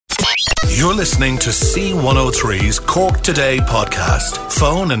You're listening to C103's Cork Today podcast.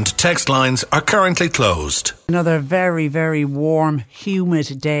 Phone and text lines are currently closed. Another very, very warm,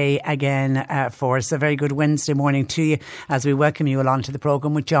 humid day again for us. A very good Wednesday morning to you as we welcome you along to the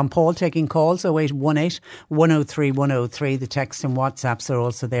programme with John Paul taking calls 0818 103 103. The text and WhatsApps are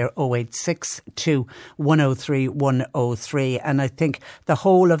also there 0862 103 103. And I think the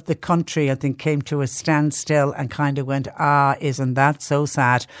whole of the country, came to a standstill and kind of went, isn't that so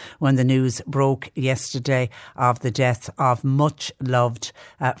sad, when the news broke yesterday of the death of much loved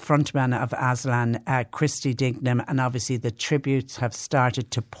frontman of Aslan, Christy Dignam, and obviously the tributes have started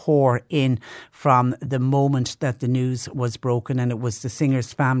to pour in from the moment that the news was broken, and it was the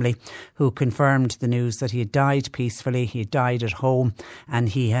singer's family who confirmed the news that he had died peacefully, he had died at home, and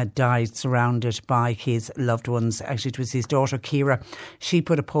he had died surrounded by his loved ones. Actually, it was his daughter Ciara. She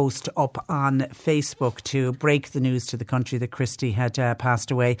put a post up on Facebook to break the news to the country that Christy had passed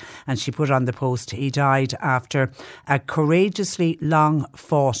away, and she put on the post, he died after a courageously long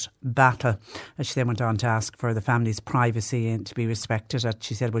fought battle. And she then went on to ask for the family's privacy and to be respected.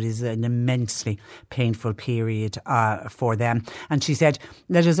 She said, but it is an immensely painful period for them. And she said,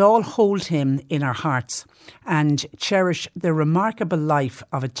 let us all hold him in our hearts and cherish the remarkable life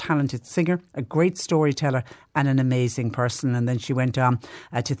of a talented singer, a great storyteller and an amazing person. And then she went on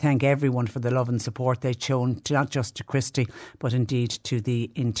to thank everyone for the love and support they'd shown, not just to Christy, but indeed to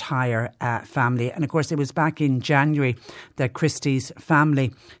the entire family. And of course, it was back in January that Christy's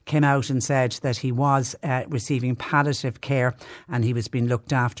family came out and said that he was receiving palliative care and he was being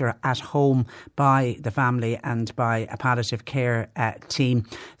looked after at home by the family and by a palliative care team.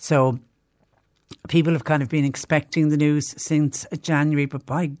 So people have kind of been expecting the news since January, but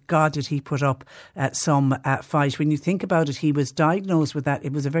by God did he put up some fight. When you think about it, he was diagnosed with that.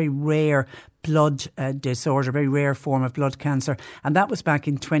 It was a very rare blood disorder, very rare form of blood cancer, and that was back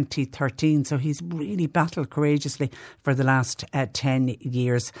in 2013. So he's really battled courageously for the last 10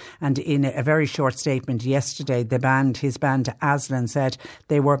 years. And in a very short statement yesterday, his band Aslan said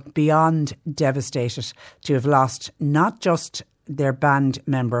they were beyond devastated to have lost not just their band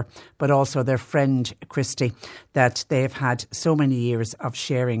member but also their friend Christy, that they've had so many years of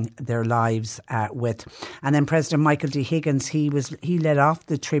sharing their lives with. And then President Michael D. Higgins, he led off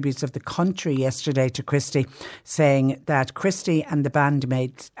the tributes of the country yesterday to Christy, saying that Christy and the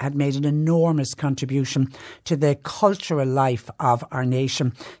bandmates had made an enormous contribution to the cultural life of our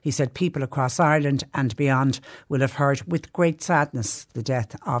nation. He said people across Ireland and beyond will have heard with great sadness the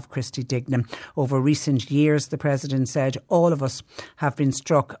death of Christy Dignam. Over recent years, the President said, all of us have been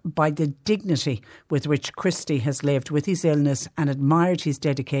struck by the dignity with which Christy has lived with his illness and admired his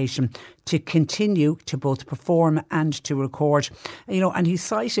dedication to continue to both perform and to record. And he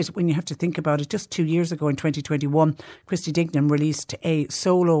cited, when you have to think about it, just 2 years ago in 2021, Christy Dignam released a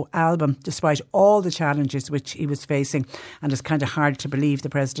solo album despite all the challenges which he was facing. And it's kind of hard to believe, the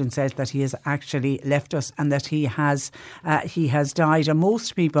President said, that he has actually left us and that he has died. And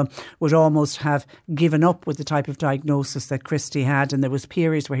most people would almost have given up with the type of diagnosis that Christy had. And there was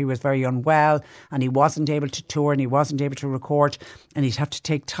periods where he was very unwell and he wasn't able to tour and he wasn't able to record, and he'd have to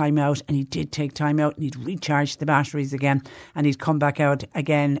take time out, and he did take time out, and he'd recharge the batteries again, and he'd come back out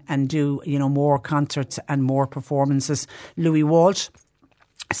again and do more concerts and more performances. Louis Walsh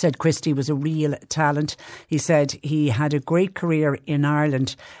said Christy was a real talent. He said he had a great career in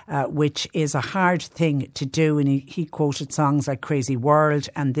Ireland, which is a hard thing to do. And he quoted songs like Crazy World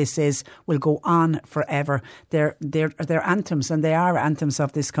and This Is will go on forever. They're anthems, and they are anthems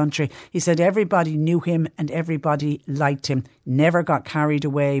of this country. He said everybody knew him and everybody liked him. Never got carried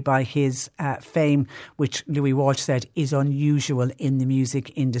away by his fame, which Louis Walsh said is unusual in the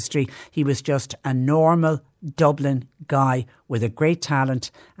music industry. He was just a normal Dublin guy with a great talent,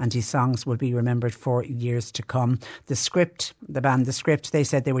 and his songs will be remembered for years to come. The band The Script, they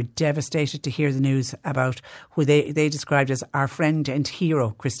said they were devastated to hear the news about who they described as our friend and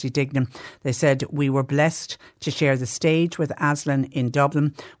hero, Christy Dignam. They said, we were blessed to share the stage with Aslan in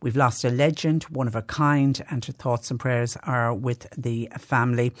Dublin. We've lost a legend, one of a kind, and her thoughts and prayers are with the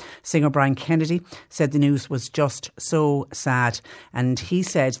family. Singer Brian Kennedy said the news was just so sad, and he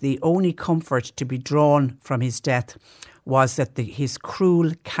said the only comfort to be drawn from his death was that his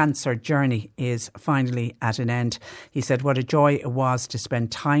cruel cancer journey is finally at an end. He said what a joy it was to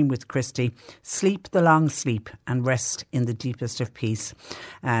spend time with Christy, sleep the long sleep and rest in the deepest of peace.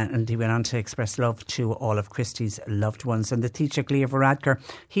 And he went on to express love to all of Christy's loved ones. And the Taoiseach Leo Varadkar,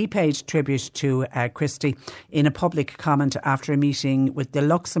 he paid tribute to Christy in a public comment after a meeting with the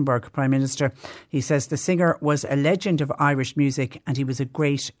Luxembourg Prime Minister. He says the singer was a legend of Irish music and he was a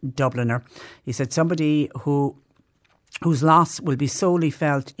great Dubliner. He said somebody who whose loss will be solely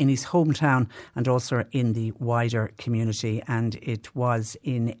felt in his hometown and also in the wider community. And it was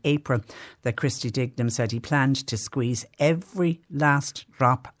in April that Christy Dignam said he planned to squeeze every last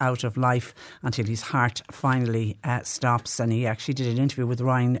drop out of life until his heart finally stops. And he actually did an interview with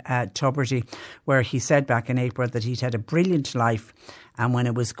Ryan Tubridy where he said back in April that he'd had a brilliant life, and when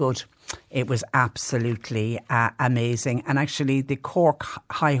it was good, it was absolutely amazing. And actually the Cork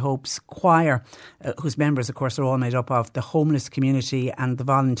High Hopes Choir, whose members of course are all made up of the homeless community and the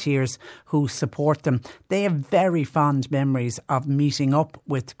volunteers who support them, they have very fond memories of meeting up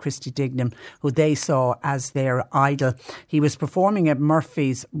with Christy Dignam, who they saw as their idol. He was performing at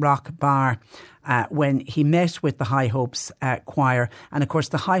Murphy's Rock Bar when he met with the High Hopes Choir. And of course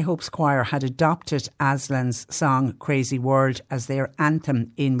the High Hopes Choir had adopted Aslan's song Crazy World as their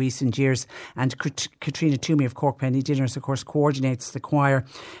anthem in recent years. And Katrina Toomey of Cork Penny Dinners of course coordinates the choir.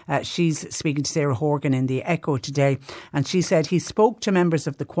 She's speaking to Sarah Horgan in the Echo today, and she said he spoke to members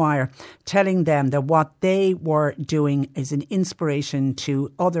of the choir telling them that what they were doing is an inspiration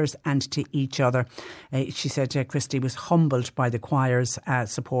to others and to each other. She said Christy was humbled by the choir's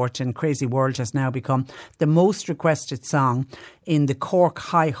support, and Crazy World has now become the most requested song in the Cork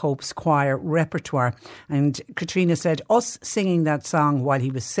High Hopes Choir repertoire. And Katrina said us singing that song while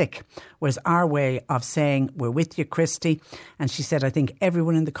he was sick was our way of saying we're with you, Christy. And she said I think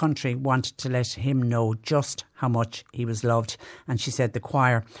everyone in the country wanted to let him know just how much he was loved. And she said the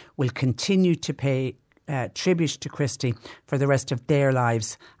choir will continue to pay tribute to Christy for the rest of their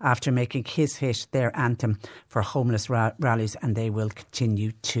lives after making his hit their anthem for homeless rallies, and they will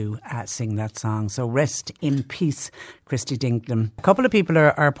continue to sing that song. So rest in peace, Christy Dignam. A couple of people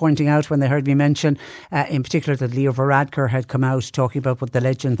are pointing out when they heard me mention in particular that Leo Varadkar had come out talking about what the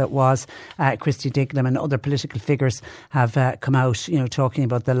legend that was Christy Dignam, and other political figures have come out, you know, talking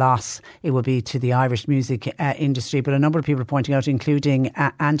about the loss it will be to the Irish music industry. But a number of people are pointing out, including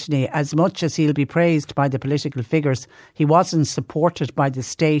Anthony, as much as he'll be praised by the political figures, he wasn't supported by the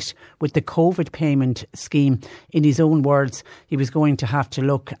state with the COVID payment scheme. In his own words, he was going to have to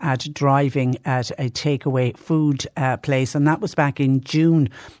look at driving at a takeaway food place, and that was back in June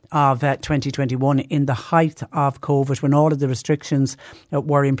of 2021, in the height of COVID, when all of the restrictions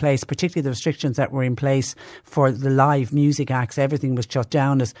were in place, particularly the restrictions that were in place for the live music acts. Everything was shut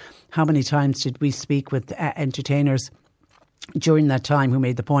down. As how many times did we speak with entertainers during that time who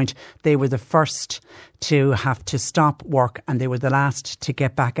made the point they were the first to have to stop work and they were the last to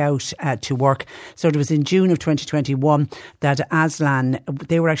get back out to work. So it was in June of 2021 that Aslan,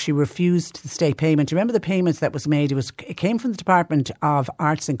 they were actually refused the state payment. Remember the payments that was made? It came from the Department of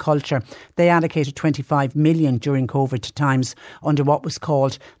Arts and Culture. They allocated 25 million during COVID times under what was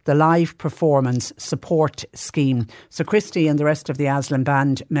called the Live Performance Support Scheme. So Christy and the rest of the Aslan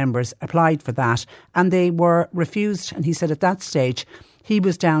band members applied for that and they were refused. And he said at that stage he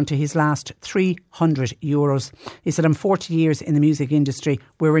was down to his last €300. He said, I'm 40 years in the music industry.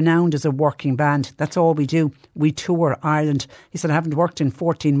 We're renowned as a working band. That's all we do. We tour Ireland. He said, I haven't worked in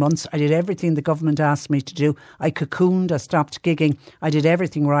 14 months. I did everything the government asked me to do. I cocooned. I stopped gigging. I did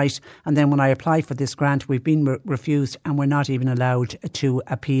everything right. And then when I applied for this grant, we've been refused and we're not even allowed to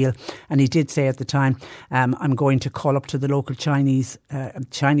appeal. And he did say at the time, I'm going to call up to the local Chinese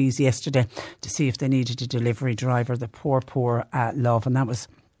yesterday to see if they needed a delivery driver. The poor love. And that was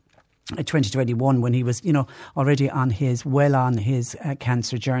 2021 when he was, already on his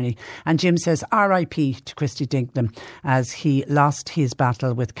cancer journey. And Jim says R.I.P. to Christy Dignam as he lost his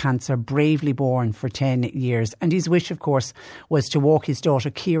battle with cancer, bravely borne for 10 years. And his wish, of course, was to walk his daughter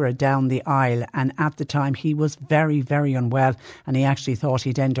Ciara down the aisle. And at the time he was very, very unwell, and he actually thought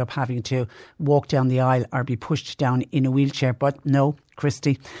he'd end up having to walk down the aisle or be pushed down in a wheelchair. But no,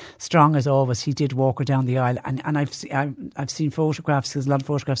 Christy, strong as always, he did walk her down the aisle. And I've seen photographs, there's a lot of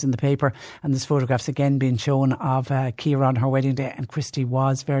photographs in the paper, and there's photographs again being shown of Ciara on her wedding day, and Christy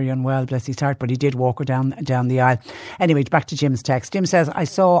was very unwell, bless his heart, but he did walk her down the aisle. Anyway, back to Jim's text. Jim says, I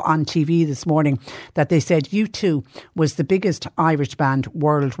saw on TV this morning that they said U2 was the biggest Irish band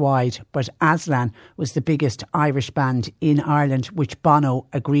worldwide, but Aslan was the biggest Irish band in Ireland, which Bono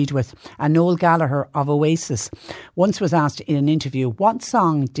agreed with. And Noel Gallagher of Oasis once was asked in an interview, what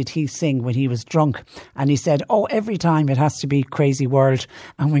song did he sing when he was drunk? And he said, every time it has to be Crazy World.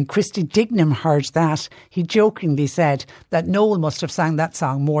 And when Christy Dignam heard that, he jokingly said that Noel must have sang that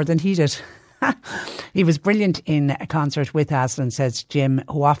song more than he did. He was brilliant in a concert with Aslan, says Jim,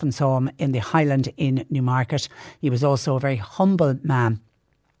 who often saw him in the Highland in Newmarket. He was also a very humble man.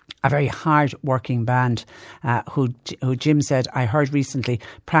 a very hard-working band who Jim said, I heard recently,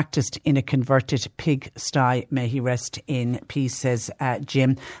 practised in a converted pigsty. May he rest in peace, says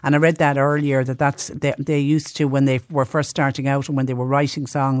Jim. And I read that earlier, they used to, when they were first starting out and when they were writing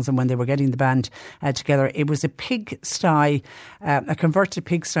songs and when they were getting the band together, it was a pigsty, a converted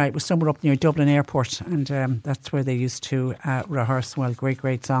pigsty. It was somewhere up near Dublin Airport, and that's where they used to rehearse. Well,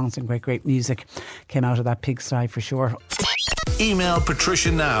 great songs and great music came out of that pigsty for sure. Email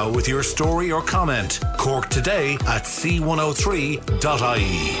Patricia now with your story or comment.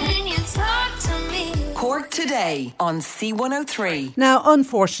 corktoday@c103.ie. Cork Today on C103. Now,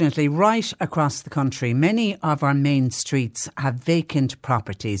 unfortunately, right across the country, many of our main streets have vacant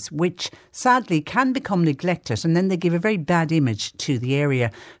properties, which sadly can become neglected, and then they give a very bad image to the area.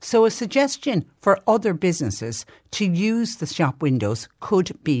 So a suggestion for other businesses to use the shop windows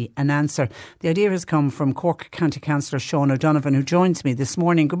could be an answer. The idea has come from Cork County Councillor Sean O'Donovan, who joins me this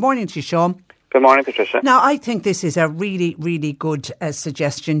morning. Good morning to you, Sean. Good morning, Patricia. Now, I think this is a really good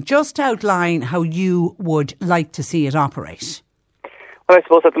suggestion. Just outline how you would like to see it operate. Well, I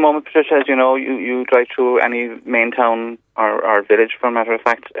suppose at the moment, Patricia, as you know, you drive through any main town or village, for a matter of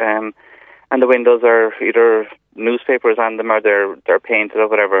fact, and the windows are either newspapers on them or they're painted or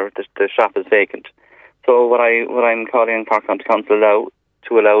whatever. The shop is vacant. So what I'm calling on Cork County Council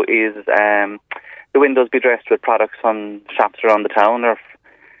to allow is the windows be dressed with products from shops around the town, or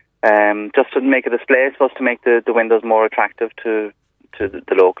just to make a display, I suppose, to make the windows more attractive to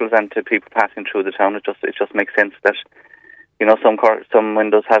the locals and to people passing through the town. It just makes sense that, you know, some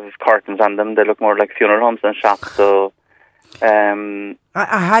windows have curtains on them. They look more like funeral homes than shops. So I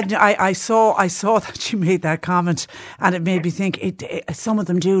saw that you made that comment, and it made me think some of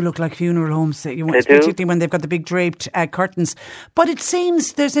them do look like funeral homes, particularly when they've got the big draped curtains. But it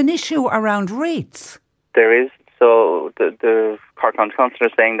seems there's an issue around rates. There is. So the Cork County Council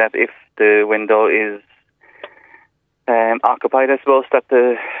is saying that if the window is occupied, I suppose that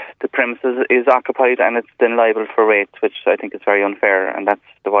the premises is occupied and it's then liable for rates, which I think is very unfair, and that's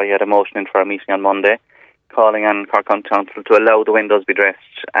why you had a motion in for a meeting on Monday, calling on Cork County Council to allow the windows be dressed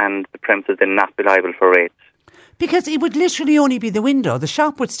and the premises then not be liable for rates. Because it would literally only be the window. The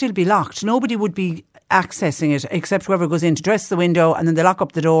shop would still be locked. Nobody would be accessing it except whoever goes in to dress the window, and then they lock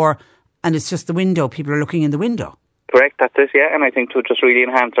up the door and it's just the window. People are looking in the window. Correct, that's it, yeah. And I think to just really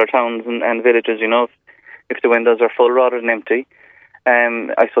enhance our towns and villages, you know, if the windows are full rather than empty.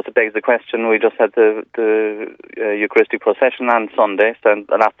 I suppose it begs the question. We just had the Eucharistic procession on Sunday, so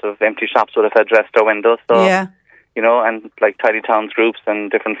lots of empty shops would have had dressed their windows. So, yeah. You know, and like Tidy Towns groups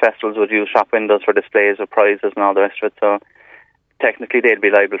and different festivals would use shop windows for displays of prizes and all the rest of it. So technically they'd be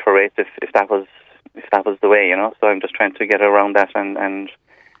liable for rates if that was the way, you know. So I'm just trying to get around that and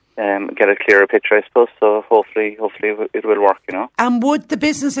get a clearer picture, I suppose. So hopefully it will work, you know. And would the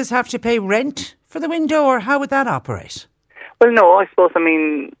businesses have to pay rent for the window, or how would that operate? Well, no, I suppose, I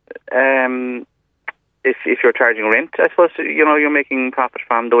mean, if you're charging rent, I suppose, you know, you're making profit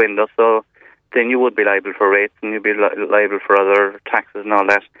from the window, so then you would be liable for rates and you'd be liable for other taxes and all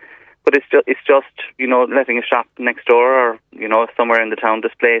that. But it's just, you know, letting a shop next door or, you know, somewhere in the town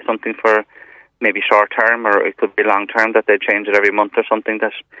display something for maybe short term, or it could be long term, that they change it every month or something.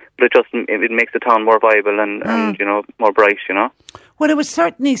 But it makes the town more viable and you know, more bright, you know. Well, it would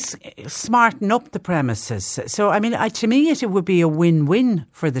certainly smarten up the premises. So, I mean, to me, it would be a win-win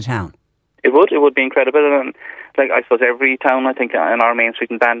for the town. It would be incredible. And like, I suppose every town, I think, in our main street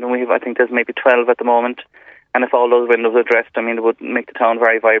in Bandon, I think there's maybe 12 at the moment. And if all those windows are dressed, I mean, it would make the town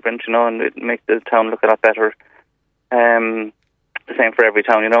very vibrant, you know, and it make the town look a lot better. The same for every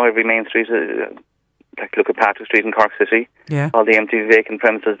town, you know, every main street, like look at Patrick Street in Cork City, all the empty vacant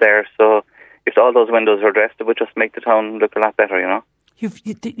premises there. So if all those windows are dressed, it would just make the town look a lot better, you know.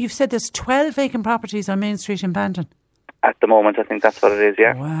 You've said there's 12 vacant properties on Main Street in Bandon? At the moment, I think that's what it is,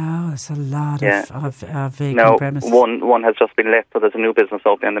 yeah. Wow, that's a lot of vacant premises. One has just been let, so there's a new business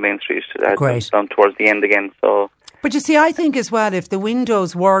opening on the Main Street. Great. Down towards the end again, so... But you see, I think as well, if the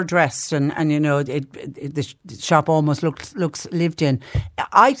windows were dressed and you know, the shop almost looks lived in,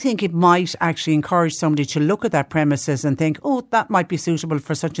 I think it might actually encourage somebody to look at that premises and think, oh, that might be suitable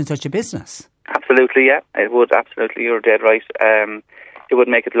for such and such a business. Absolutely, yeah. It would, absolutely. You're dead right. It would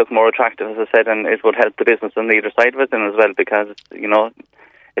make it look more attractive, as I said, and it would help the business on the other side of it then as well, because, you know,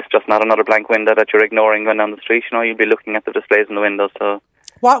 it's just not another blank window that you're ignoring going down the street. You know, you'll be looking at the displays in the windows. So,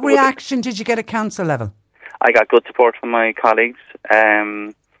 what reaction did you get at council level? I got good support from my colleagues.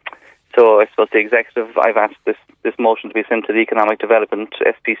 So I suppose the executive, I've asked this motion to be sent to the Economic Development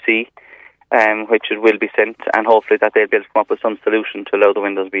SPC, which it will be sent, and hopefully that they'll be able to come up with some solution to allow the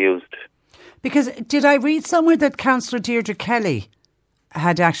windows to be used. Because did I read somewhere that Councillor Deirdre Kelly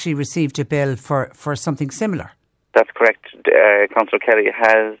had actually received a bill for something similar. That's correct. Councillor Kelly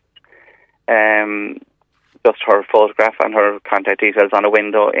has just her photograph and her contact details on a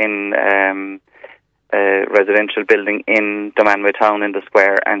window in a residential building in Dunmanway town in the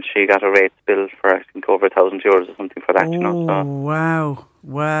square, and she got a rates bill for I think over €1,000 or something for that. Oh, so.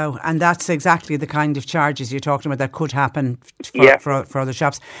 Wow. And that's exactly the kind of charges you're talking about that could happen for other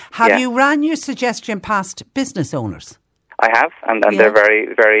shops. Have you ran your suggestion past business owners? I have, and they're very,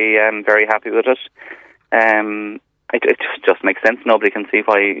 very, very happy with it. It just makes sense. Nobody can see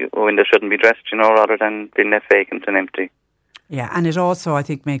why a window shouldn't be dressed, rather than being left vacant and empty. Yeah, and it also, I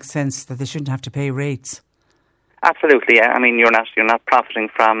think, makes sense that they shouldn't have to pay rates. Absolutely, yeah. I mean, you're not profiting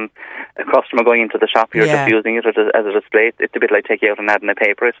from a customer going into the shop. You're just using it as a display. It's a bit like taking out an ad in a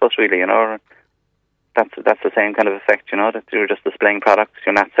paper, I suppose, really, That's the same kind of effect, that you're just displaying products.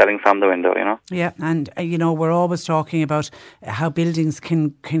 You're not selling from the window, Yeah, and, we're always talking about how buildings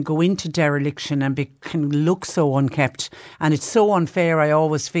can go into dereliction and can look so unkept. And it's so unfair, I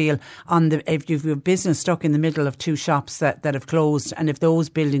always feel, if you've a business stuck in the middle of two shops that have closed, and if those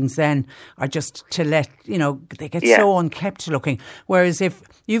buildings then are just to let, they get so unkept looking. Whereas if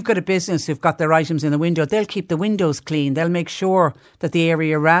you've got a business who've got their items in the window, they'll keep the windows clean. They'll make sure that the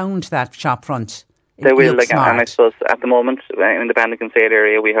area around that shop front they will, and I suppose at the moment in the Bannigan Sale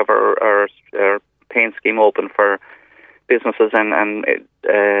area we have our paint scheme open for businesses and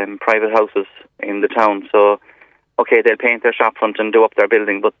private houses in the town. So, okay, they'll paint their shop front and do up their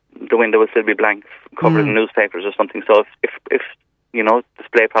building, but the window will still be blank, covered in newspapers or something. So if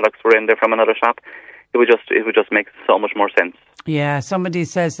display products were in there from another shop, it would just make so much more sense. Yeah, somebody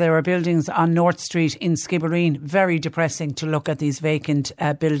says there are buildings on North Street in Skibbereen. Very depressing to look at these vacant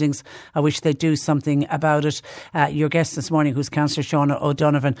buildings. I wish they'd do something about it. Your guest this morning, who's Councillor Sean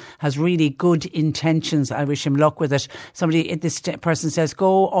O'Donovan, has really good intentions. I wish him luck with it. This person says,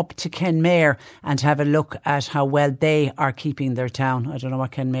 go up to Kenmare and have a look at how well they are keeping their town. I don't know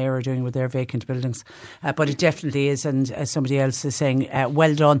what Kenmare are doing with their vacant buildings, but it definitely is. And somebody else is saying,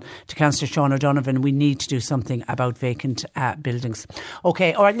 well done to Councillor Sean O'Donovan. We need to do something about vacant buildings.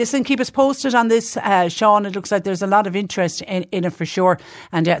 Okay, all right, listen, keep us posted on this, Sean. It looks like there's a lot of interest in it for sure.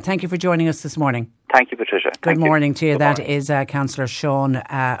 And thank you for joining us this morning. Thank you, Patricia. Good morning to you. That is Councillor Sean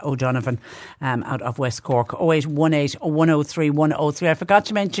O'Donovan out of West Cork. 0818 103 103. I forgot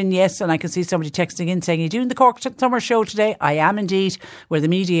to mention, yes, and I can see somebody texting in saying, are you doing the Cork Summer Show today? I am indeed. We're the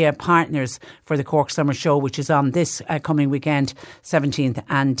media partners for the Cork Summer Show, which is on this coming weekend, 17th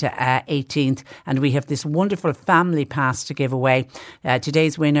and 18th. And we have this wonderful family pass to give away.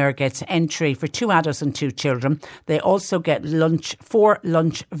 Today's winner gets entry for 2 adults and 2 children. They also get 4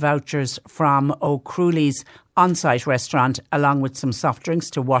 lunch vouchers from O'Cruleigh's on-site restaurant, along with some soft drinks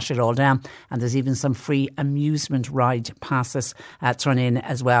to wash it all down. And there's even some free amusement ride passes thrown in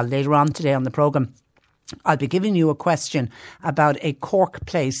as well. Later on today on the programme, I'll be giving you a question about a Cork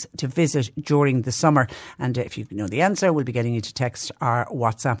place to visit during the summer. And if you know the answer, we'll be getting you to text or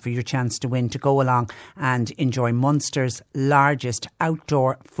WhatsApp for your chance to win, to go along and enjoy Munster's largest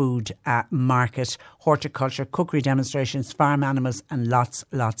outdoor food market, horticulture, cookery demonstrations, farm animals and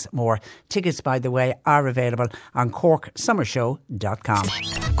lots more. Tickets, by the way, are available on corksummershow.com.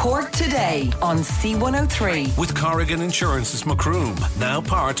 Cork Today on C103. With Corrigan Insurance's Macroom, now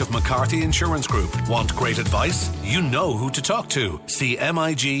part of McCarthy Insurance Group. Want great advice? You know who to talk to.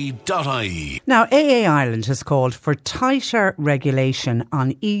 CMIG.ie. Now, AA Ireland has called for tighter regulation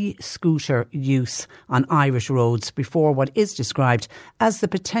on e-scooter use on Irish roads before what is described as the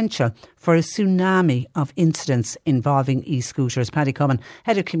potential for a tsunami of incidents involving e-scooters. Paddy Cullen,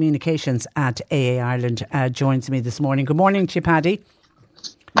 Head of Communications at AA Ireland, joins me this morning. Good morning to you, Paddy.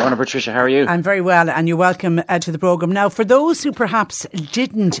 Morning, Patricia. How are you? I'm very well, and you're welcome to the programme. Now, for those who perhaps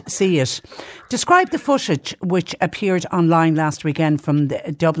didn't see it, describe the footage which appeared online last weekend from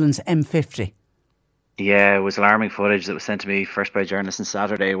Dublin's M50. Yeah, it was alarming footage that was sent to me first by a journalist on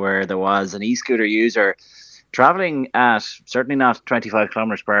Saturday, where there was an e-scooter user travelling at certainly not 25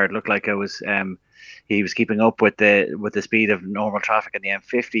 kilometres per hour. It looked like it was he was keeping up with the speed of normal traffic in the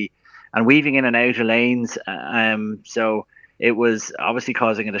M50 and weaving in and out of lanes. So it was obviously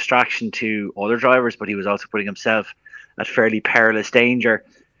causing a distraction to other drivers, but he was also putting himself at fairly perilous danger.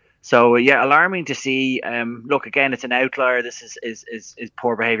 So yeah, alarming to see. Look, again, it's an outlier. This is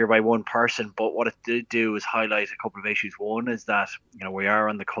poor behaviour by one person, but what it did do is highlight a couple of issues. One is that we are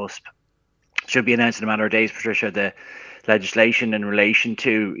on the cusp. Should be announced in a matter of days, Patricia, the legislation in relation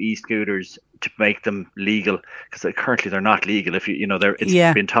to e-scooters to make them legal, because currently they're not legal. If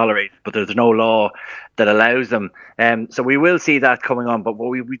it's been tolerated, but there's no law that allows them. So we will see that coming on. But what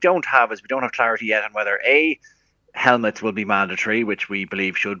we don't have clarity yet on whether helmets will be mandatory, which we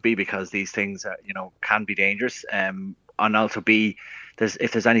believe should be, because these things can be dangerous. And also B,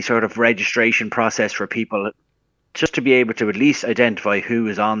 if there's any sort of registration process for people, just to be able to at least identify who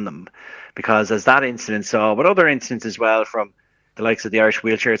is on them, because as that incident saw, but other incidents as well from the likes of the Irish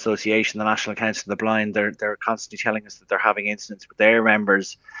Wheelchair Association, the National Council of the Blind, they're constantly telling us that they're having incidents with their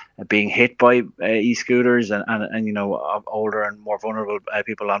members being hit by e-scooters, and older and more vulnerable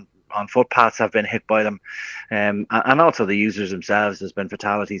people on footpaths have been hit by them, and also the users themselves. There's been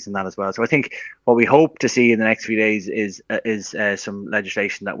fatalities in that as well. So I think what we hope to see in the next few days is some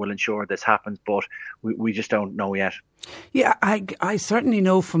legislation that will ensure this happens, but we just don't know yet. Yeah, I certainly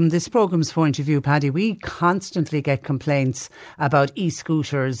know from this programme's point of view, Paddy, we constantly get complaints about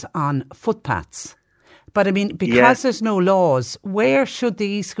e-scooters on footpaths. But I mean, because there's no laws, where should the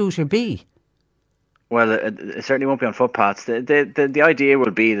e-scooter be? Well, it certainly won't be on footpaths. The idea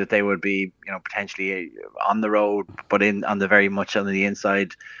will be that they would be, potentially on the road, but on the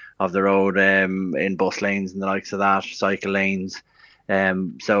inside of the road, in bus lanes and the likes of that, cycle lanes.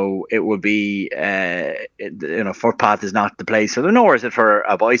 So it would be, footpath is not the place for them, nor is it for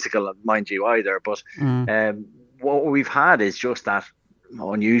a bicycle, mind you, either. But what we've had is just that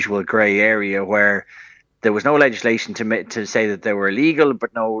unusual grey area where there was no legislation to say that they were illegal,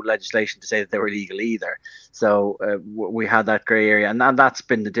 but no legislation to say that they were illegal either. So we had that grey area, and that's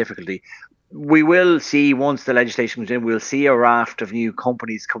been the difficulty. We will see, once the legislation comes in, we'll see a raft of new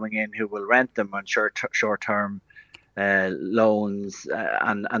companies coming in who will rent them on short-term loans,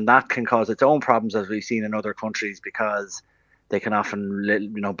 and that can cause its own problems, as we've seen in other countries, because they can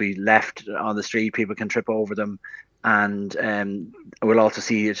often be left on the street. People can trip over them, and we'll also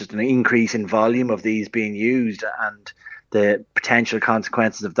see just an increase in volume of these being used, and the potential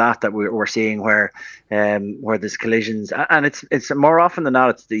consequences of that we're seeing where there's collisions, and it's more often than not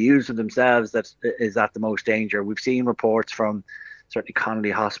it's the user themselves that is at the most danger. We've seen reports from certainly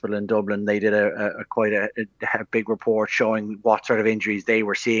Connolly Hospital in Dublin. They did quite a big report showing what sort of injuries they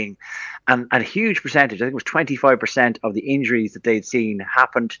were seeing, and a huge percentage, I think it was 25% of the injuries that they'd seen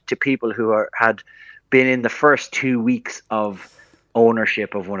happened to people who had been in the first 2 weeks of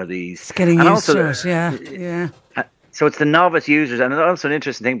ownership of one of these. It's getting used to it, yeah. So it's the novice users, and it's also an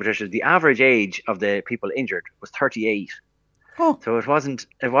interesting thing, Patricia. The average age of the people injured was 38. Oh. So it wasn't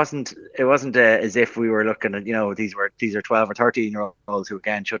as if we were looking at, these are 12 or 13-year-olds who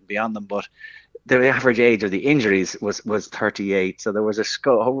again shouldn't be on them, but the average age of the injuries was 38. So there was a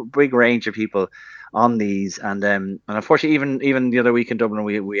big range of people on these, and unfortunately, even the other week in Dublin,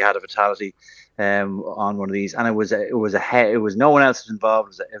 we had a fatality on one of these, and it was no one else was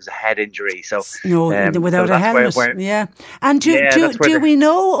involved. It was a head injury. So without a helmet, yeah. And do we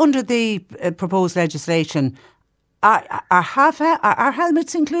know, under the proposed legislation, are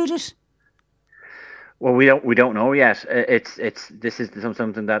helmets included? Well, we don't know yet. This is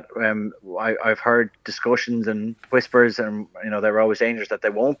something that I've heard discussions and whispers, and they're always dangerous, that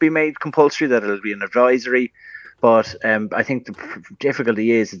they won't be made compulsory, that it'll be an advisory. But I think the difficulty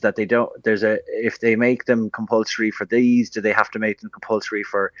is that they don't. If they make them compulsory for these, do they have to make them compulsory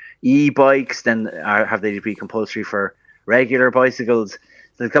for e-bikes? Then have they to be compulsory for regular bicycles?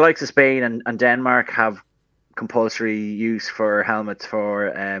 The likes of Spain and Denmark have compulsory use for helmets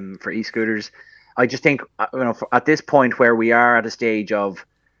for e-scooters. I just think at this point where we are at a stage of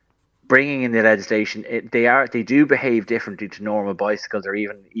bringing in the legislation, they do behave differently to normal bicycles or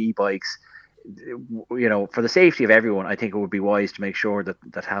even e-bikes. For the safety of everyone, I think it would be wise to make sure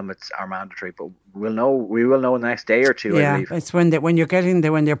that helmets are mandatory. But we will know in the next day or two. Yeah, I believe. It's when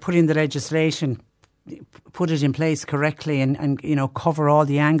they're putting the legislation, put it in place correctly and cover all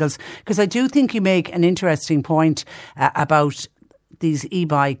the angles. Because I do think you make an interesting point about these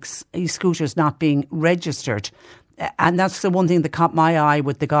e-bikes, e-scooters not being registered. And that's the one thing that caught my eye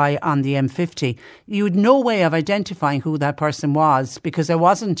with the guy on the M50. You had no way of identifying who that person was because there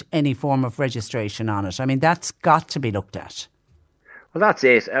wasn't any form of registration on it. I mean, that's got to be looked at. Well, that's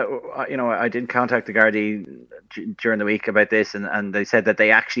it. I did contact the Gardaí during the week about this, and they said that they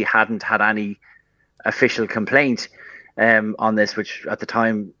actually hadn't had any official complaint on this, which at the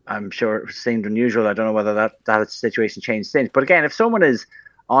time I'm sure seemed unusual. I don't know whether that situation changed since. But again, if someone is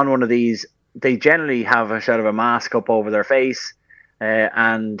on one of these, they generally have a sort of a mask up over their face,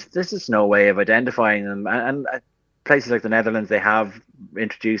 and there's just no way of identifying them. And places like the Netherlands, they have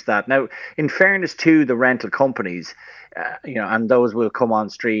introduced that. Now, in fairness to the rental companies, and those will come on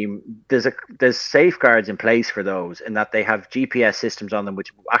stream, there's safeguards in place for those, in that they have GPS systems on them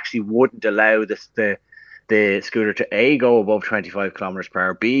which actually wouldn't allow the scooter to A, go above 25 kilometers per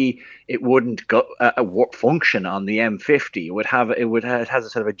hour, B, it wouldn't function on the M50. It has a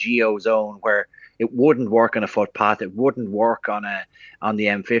sort of a geo zone where it wouldn't work on a footpath. It wouldn't work on the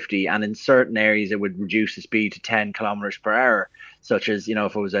M50, and in certain areas it would reduce the speed to 10 kilometers per hour, such as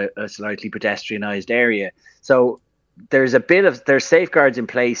if it was a slightly pedestrianised area. So there's safeguards in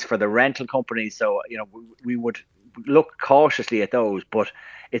place for the rental companies. So we would look cautiously at those, but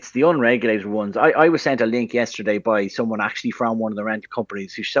it's the unregulated ones. I was sent a link yesterday by someone actually from one of the rental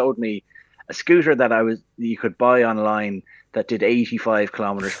companies who showed me a scooter that you could buy online that did 85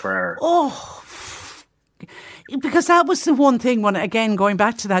 kilometers per hour. Oh, because that was the one thing, going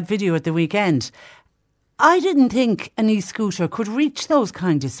back to that video at the weekend, I didn't think an e-scooter could reach those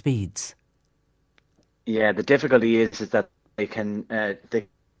kind of speeds. Yeah, the difficulty is that they can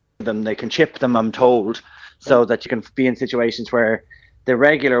chip them, I'm told, so that you can be in situations where the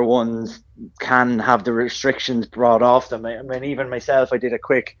regular ones can have the restrictions brought off them. I mean, even myself, I did a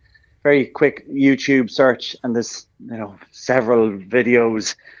very quick YouTube search, and there's several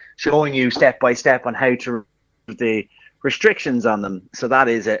videos showing you step by step on how to the restrictions on them. So that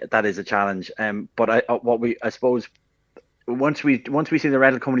is a challenge. But I suppose once we see the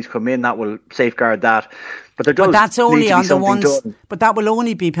rental companies come in, that will safeguard that. But that's only on the ones. Done. But that will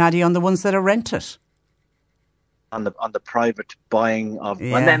only be, Paddy, on the ones that are rented. On the private buying of,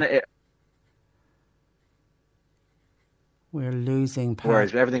 yeah. And then we're losing.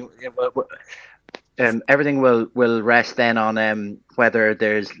 Whereas everything will rest then on whether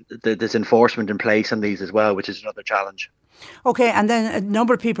there's enforcement in place on these as well, which is another challenge. Okay, and then a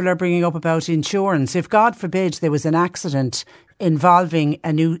number of people are bringing up about insurance. If, God forbid, there was an accident involving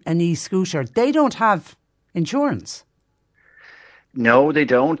an e-scooter, they don't have insurance. No, they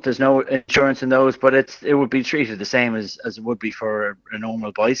don't. There's no insurance in those, but it would be treated the same as it would be for a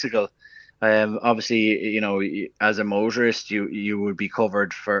normal bicycle. Obviously, as a motorist, you would be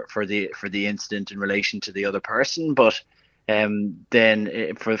covered for the incident in relation to the other person, but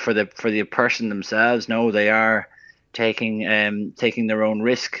then for the person themselves, no, they are taking their own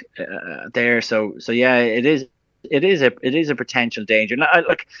risk there. So yeah, it is a potential danger. Now,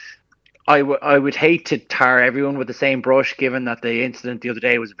 I would hate to tar everyone with the same brush, given that the incident the other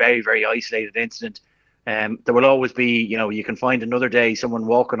day was a very, very isolated incident. There will always be, you can find another day someone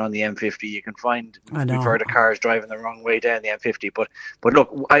walking on the M50. You can find, we've heard of cars driving the wrong way down the M50. But look,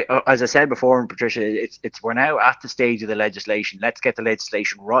 as I said before, Patricia, we're now at the stage of the legislation. Let's get the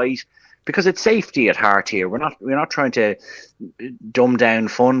legislation right, because it's safety at heart here. We're not trying to dumb down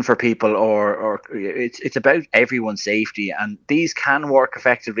fun for people, or it's about everyone's safety, and these can work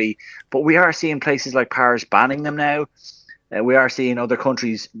effectively. But we are seeing places like Paris banning them now. We are seeing other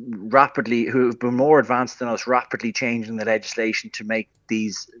countries who have been more advanced than us rapidly changing the legislation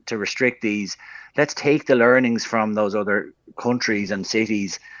to restrict these. Let's take the learnings from those other countries and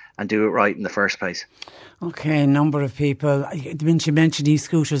cities and do it right in the first place. Okay, a number of people. When you mentioned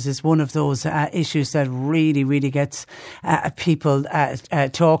e-scooters, is one of those issues that really, really gets people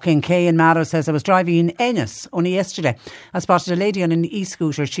talking. Kay in Mallow says, I was driving in Ennis only yesterday. I spotted a lady on an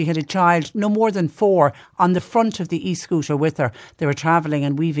e-scooter. She had a child, no more than 4, on the front of the e-scooter with her. They were travelling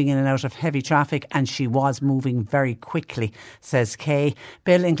and weaving in and out of heavy traffic, and she was moving very quickly, says Kay.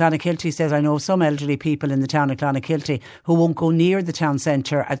 Bill in Clonakilty says, I know some elderly people in the town of Clonakilty who won't go near the town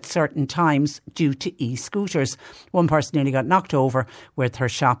centre at certain times due to e-scooters. One person nearly got knocked over with her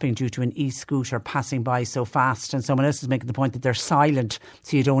shopping due to an e-scooter passing by so fast, and someone else is making the point that they're silent,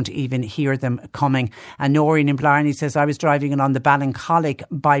 so you don't even hear them coming. And Noreen in Blarney says, I was driving along the Ballincollig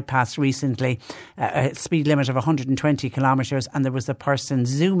bypass recently, a speed limit of 120 kilometres, and there was a person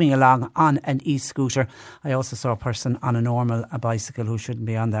zooming along on an e-scooter. I also saw a person on a bicycle who shouldn't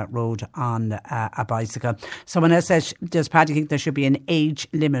be on that road on a bicycle. Someone else says, does Paddy think there should be an age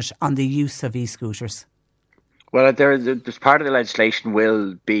limit on the use of e-scooters? Well, there's part of the legislation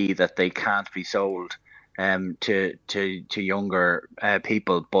will be that they can't be sold to younger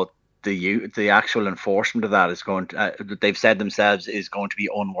people, but the actual enforcement of that is they've said themselves is going to be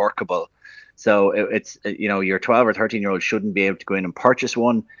unworkable. So it's your 12 or 13 year old shouldn't be able to go in and purchase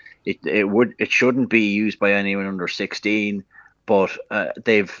one. It shouldn't be used by anyone under 16. But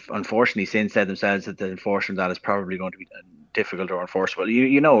they've unfortunately since said themselves that the enforcement of that is probably going to be difficult or enforceable.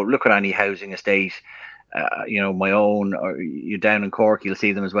 Look at any housing estate. My own, or you're down in Cork, you'll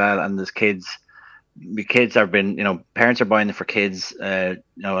see them as well. And there's kids have been, parents are buying them for kids, 11,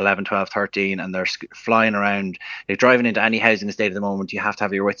 12, 13, and they're flying around. They're driving into any housing estate at the moment. You have to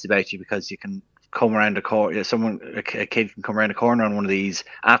have your wits about you, because you can come around a corner. A kid can come around a corner on one of these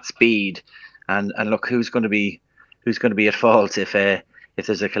at speed, and look who's going to be at fault if if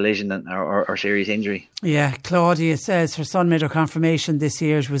there's a collision or serious injury. Yeah, Claudia says her son made her confirmation this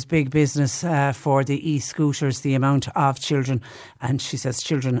year. It was big business for the e-scooters, the amount of children, and she says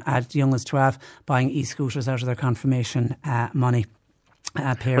children as young as 12 buying e-scooters out of their confirmation money.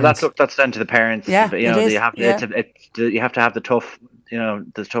 Parents. Well, that's down to the parents. Yeah, you know, it is. you have to have the tough,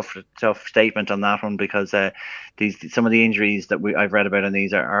 tough statement on that one, because some of the injuries that I've read about on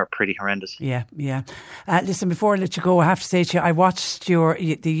these are pretty horrendous. Yeah. Listen, before I let you go, I have to say to you, I watched the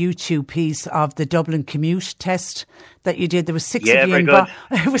YouTube piece of the Dublin commute test that you did. There was 6 of you involved.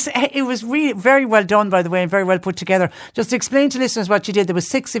 It was really very well done, by the way, and very well put together. Just explain to listeners what you did. There was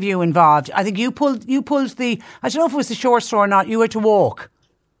 6 of you involved. I think you pulled the, I don't know if it was the short straw or not. You were to walk.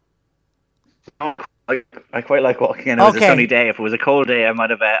 I quite like walking, and it was a sunny day. If it was a cold day, I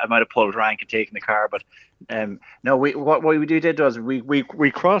might have pulled rank and taken the car. But no, what we did was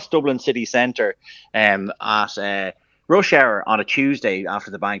we crossed Dublin city centre at rush hour on a Tuesday after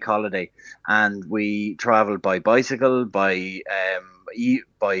the bank holiday, and we travelled by bicycle, it was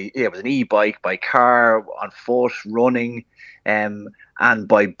an e-bike, by car, on foot, running, and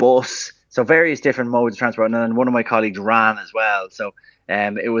by bus. So various different modes of transport, and then one of my colleagues ran as well. So.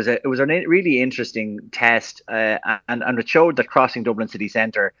 It was a really interesting test, and it showed that crossing Dublin city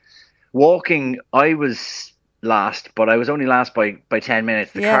centre, walking, I was last, but I was only last by 10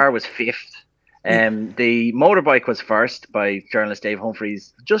 minutes. The car was 5th. The motorbike was first by journalist Dave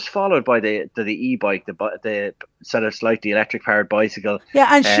Humphreys, just followed by the e-bike, the sort of slightly electric powered bicycle. Yeah,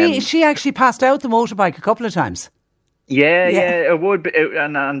 and she actually passed out the motorbike a couple of times. Yeah, it would be,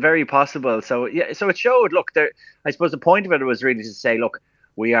 and very possible. So so it showed. Look, I suppose the point of it was really to say, look,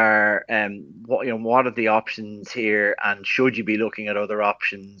 we are, what are the options here, and should you be looking at other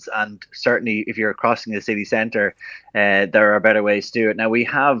options? And certainly, if you're crossing the city centre, there are better ways to do it. Now, we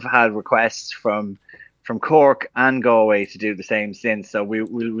have had requests from Cork and Galway to do the same since, so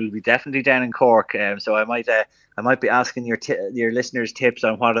we'll be definitely down in Cork. So I might be asking your listeners tips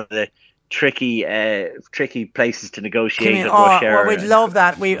on what are the tricky places to negotiate at rush hour. We'd love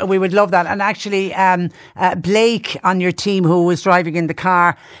that. We would love that. And actually, Blake on your team, who was driving in the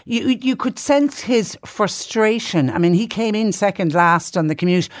car, you could sense his frustration. I mean, he came in second last on the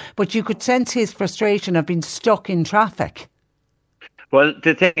commute, but you could sense his frustration of being stuck in traffic. Well,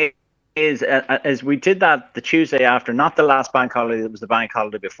 the thing is, as we did that the Tuesday after, not the last bank holiday, it was the bank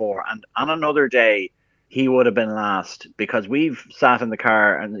holiday before, and on another day, he would have been last, because we've sat in the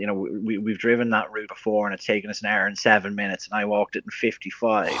car and we've driven that route before, and it's taken us an hour and 7 minutes, and I walked it in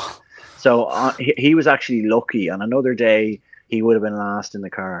 55. So he was actually lucky. On another day, he would have been last in the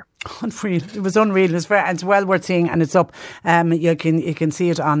car. Unreal. It was unreal. It's well worth seeing, and it's up. You can see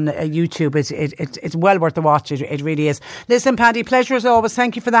it on YouTube. It's well worth the watch. It really is. Listen, Paddy, pleasure as always.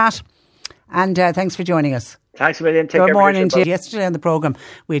 Thank you for that, and thanks for joining us. Thanks a million. Take care. Good morning to you. Yesterday on the programme,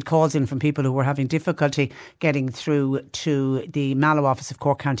 we had calls in from people who were having difficulty getting through to the Mallow office of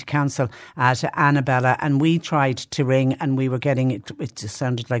Cork County Council at Annabella, and we tried to ring, and we were getting it just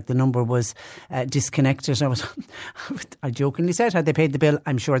sounded like the number was disconnected. I jokingly said, had they paid the bill?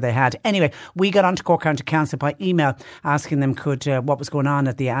 I'm sure they had. Anyway, we got onto Cork County Council by email asking them what was going on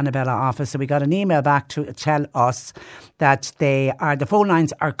at the Annabella office. So we got an email back to tell us that the phone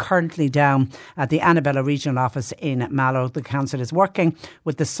lines are currently down at the Annabella Regional Office in Mallow. The council is working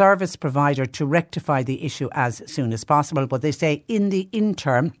with the service provider to rectify the issue as soon as possible. But they say in the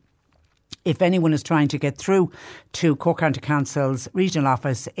interim, if anyone is trying to get through to Cork County Council's regional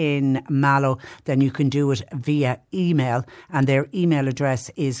office in Mallow, then you can do it via email, and their email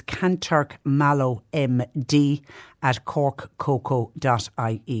address is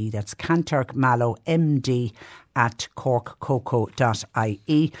canturkmallowmd@corkcoco.ie. That's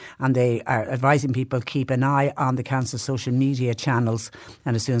canturkmallowmd@corkcoco.ie, and they are advising people keep an eye on the council's social media channels,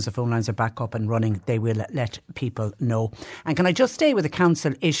 and as soon as the phone lines are back up and running, they will let people know. And can I just stay with the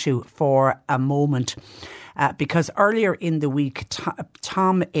council issue for a moment, because earlier in the week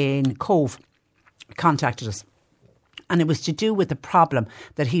Tom in Cove contacted us, and it was to do with the problem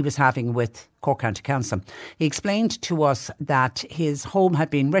that he was having with Cork County Council. He explained to us that his home had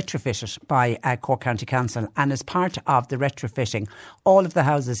been retrofitted by Cork County Council, and as part of the retrofitting, all of the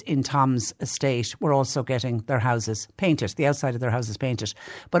houses in Tom's estate were also getting their houses painted, the outside of their houses painted.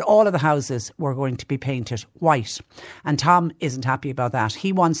 But all of the houses were going to be painted white. And Tom isn't happy about that.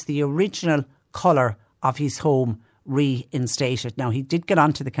 He wants the original colour of his home reinstated. Now, he did get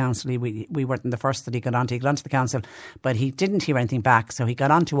onto the council. We weren't the first that he got onto. He got onto the council, but he didn't hear anything back. So he got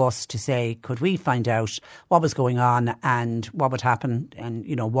on to us to say, could we find out what was going on and what would happen, and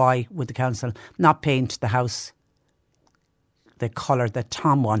why would the council not paint the house the colour that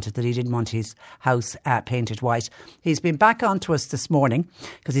Tom wanted, that he didn't want his house painted white. He's been back on to us this morning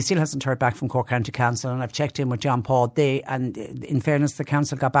because he still hasn't heard back from Cork County Council, and I've checked in with John Paul. And in fairness, the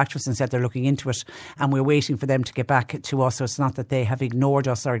council got back to us and said they're looking into it, and we're waiting for them to get back to us. So it's not that they have ignored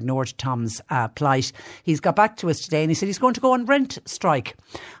us or ignored Tom's plight. He's got back to us today and he said he's going to go on rent strike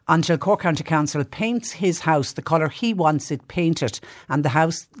until Cork County Council paints his house the colour he wants it painted. And the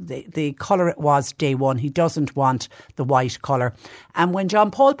house, the colour it was day one. He doesn't want the white colour. And when John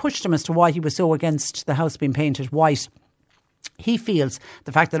Paul pushed him as to why he was so against the house being painted white, he feels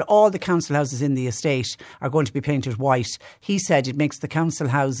the fact that all the council houses in the estate are going to be painted white, he said it makes the council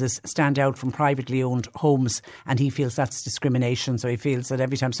houses stand out from privately owned homes, and he feels that's discrimination. So he feels that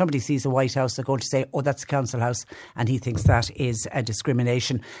every time somebody sees a white house, they're going to say, oh, that's a council house, and he thinks that is a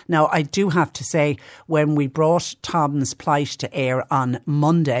discrimination. Now, I do have to say, when we brought Tom's plight to air on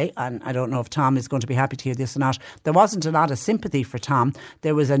Monday, and I don't know if Tom is going to be happy to hear this or not, there wasn't a lot of sympathy for Tom.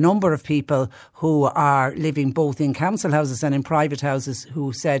 There was a number of people who are living both in council houses and in private houses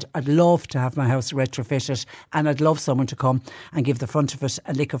who said, I'd love to have my house retrofitted and I'd love someone to come and give the front of it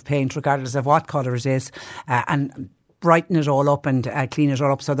a lick of paint, regardless of what colour it is, and brighten it all up and clean it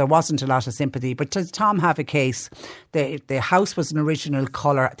all up. So there wasn't a lot of sympathy. But does Tom have a case? The house was an original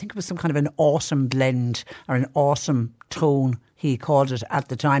colour. I think it was some kind of an autumn blend or an autumn tone, he called it at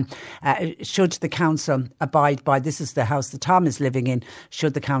the time. Should the council abide by, this is the house that Tom is living in,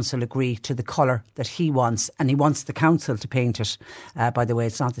 should the council agree to the colour that he wants, and he wants the council to paint it. By the way,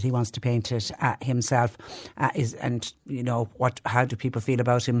 it's not that he wants to paint it himself. And you know, how do people feel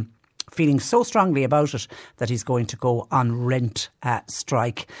about him feeling so strongly about it that he's going to go on rent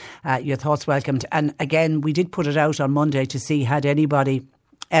strike? Your thoughts welcomed. And again, we did put it out on Monday to see had anybody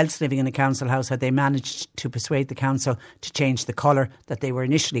else living in a council house, had they managed to persuade the council to change the colour that they were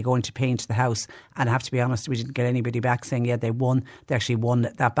initially going to paint the house. And I have to be honest, we didn't get anybody back saying, yeah, they won. They actually won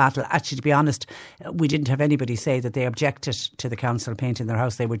that battle. Actually, to be honest, we didn't have anybody say that they objected to the council painting their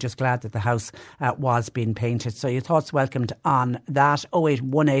house. They were just glad that the house was being painted. So your thoughts welcomed on that.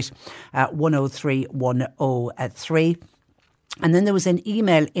 0818 103 103. And then there was an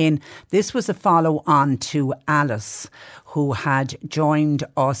email in. This was a follow on to Alice, who had joined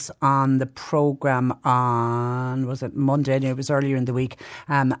us on the programme on, was it Monday? No, it was earlier in the week.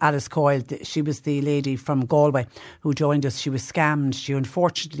 Alice Coyle, she was the lady from Galway who joined us. She was scammed. She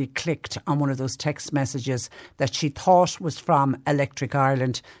unfortunately clicked on one of those text messages that she thought was from Electric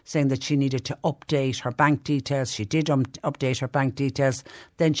Ireland, saying that she needed to update her bank details. She did update her bank details.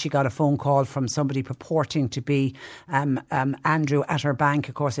 Then she got a phone call from somebody purporting to be Andrew at her bank.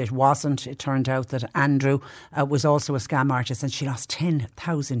 Of course, it wasn't. It turned out that Andrew was also a scam artist, and she lost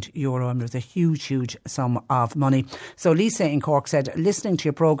 €10,000. And it was a huge sum of money. So Lisa in Cork said, listening to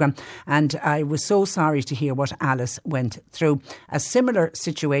your programme, and I was so sorry to hear what Alice went through. A similar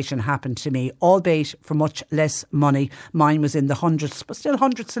situation happened to me, albeit for much less money. Mine was in the hundreds, but still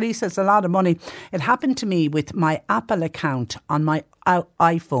hundreds, Lisa, it's a lot of money. It happened to me with my Apple account on my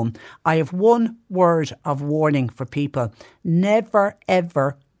iPhone. I have one word of warning for people: never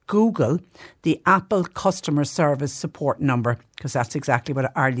ever Google the Apple customer service support number, because that's exactly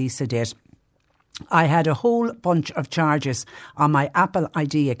what our Lisa did. I had a whole bunch of charges on my Apple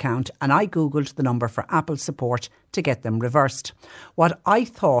ID account, and I Googled the number for Apple support to get them reversed. What I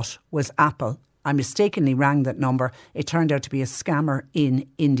thought was Apple, I mistakenly rang that number. It turned out to be a scammer in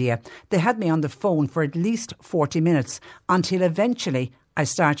India. They had me on the phone for at least 40 minutes until eventually I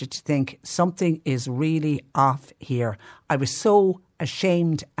started to think something is really off here. I was so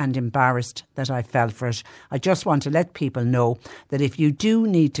ashamed and embarrassed that I fell for it. I just want to let people know that if you do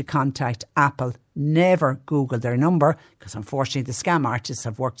need to contact Apple, never Google their number, because unfortunately the scam artists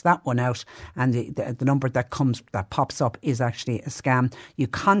have worked that one out, and the number that pops up is actually a scam. You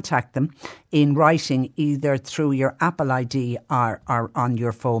contact them in writing, either through your Apple ID or on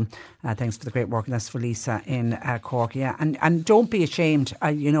your phone. Thanks for the great work, and that's for Lisa in Cork. Yeah, and don't be ashamed.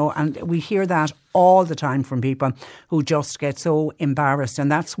 And we hear that all the time from people who just get so embarrassed, and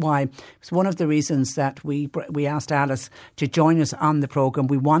that's why it's one of the reasons that we asked Alice to join us on the programme.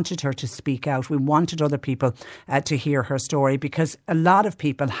 We wanted her to speak out. We wanted other people to hear her story, because a lot of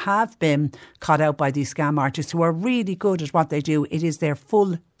people have been caught out by these scam artists who are really good at what they do. It is their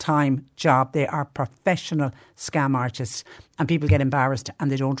full-time job. They are professional scam artists, and people get embarrassed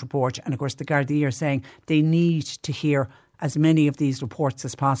and they don't report. And of course the Gardaí are saying they need to hear as many of these reports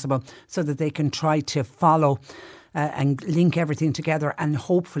as possible so that they can try to follow and link everything together, and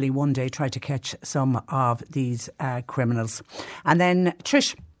hopefully one day try to catch some of these criminals. And then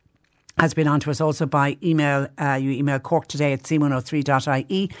Trish has been on to us also by email. You email CorkToday at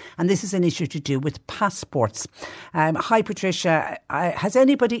c103.ie, and this is an issue to do with passports. Hi Patricia, has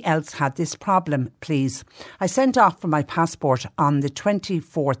anybody else had this problem, please? I sent off for my passport on the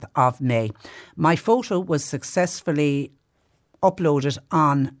 24th of May. My photo was successfully uploaded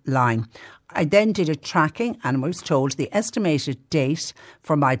online. I then did a tracking and I was told the estimated date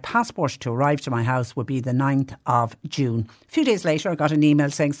for my passport to arrive to my house would be the 9th of June. A few days later I got an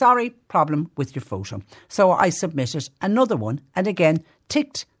email saying, sorry, problem with your photo. So I submitted another one and again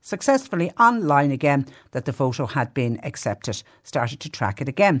ticked successfully online again that the photo had been accepted. Started to track it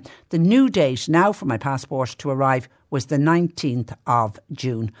again. The new date now for my passport to arrive was the 19th of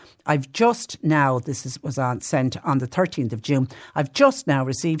June. I've just now, sent on the 13th of June, I've just now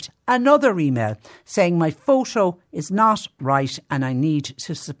received another email saying my photo is not right and I need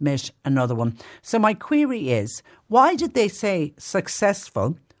to submit another one. So my query is, why did they say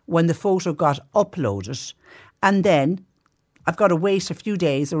successful when the photo got uploaded and then I've got to wait a few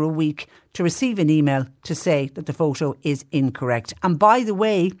days or a week to receive an email to say that the photo is incorrect? And by the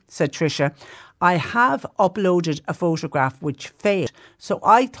way, said Tricia, I have uploaded a photograph which failed. So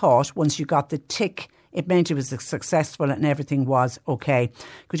I thought once you got the tick, it meant it was successful and everything was okay.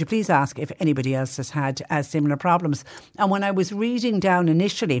 Could you please ask if anybody else has had similar problems? And when I was reading down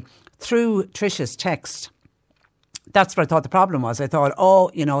initially through Tricia's text, that's what I thought the problem was. I thought,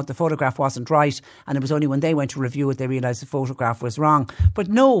 the photograph wasn't right. And it was only when they went to review it, they realised the photograph was wrong. But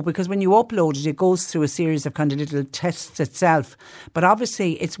no, because when you upload it, it goes through a series of kind of little tests itself. But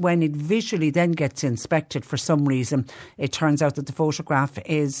obviously, it's when it visually then gets inspected for some reason, it turns out that the photograph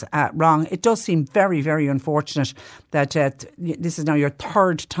is wrong. It does seem very, very unfortunate that this is now your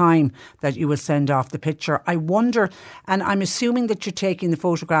third time that you will send off the picture. I wonder, and I'm assuming that you're taking the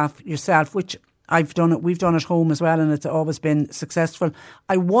photograph yourself, which I've done it. We've done it home as well, and it's always been successful.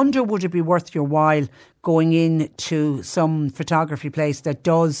 I wonder, would it be worth your while going in to some photography place that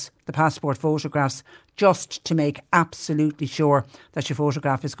does the passport photographs just to make absolutely sure that your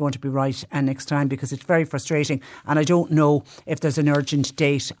photograph is going to be right next time, because it's very frustrating. And I don't know if there's an urgent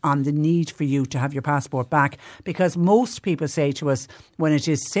date on the need for you to have your passport back, because most people say to us when it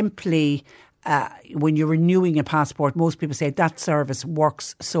is simply when you're renewing a passport, most people say that service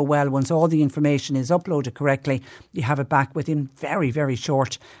works so well. Once all the information is uploaded correctly, you have it back within very, very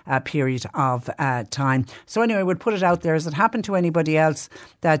short period of time. So anyway, we'll put it out there. Has it happened to anybody else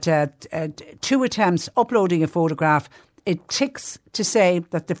that 2 attempts uploading a photograph, it ticks to say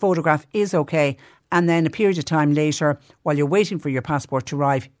that the photograph is okay, and then a period of time later, while you're waiting for your passport to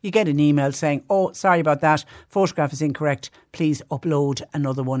arrive, you get an email saying, oh, sorry about that, photograph is incorrect, please upload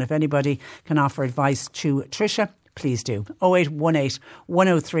another one. If anybody can offer advice to Tricia, please do. 0818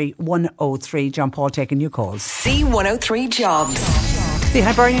 103 103. John Paul taking your calls. C103 Jobs. The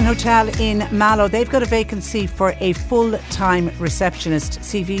Hibernian Hotel in Mallow, they've got a vacancy for a full-time receptionist.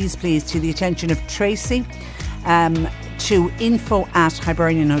 CVs, please, to the attention of Tracy, to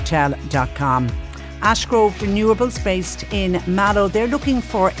info@hibernianhotel.com. Ashgrove Renewables, based in Mallow, they're looking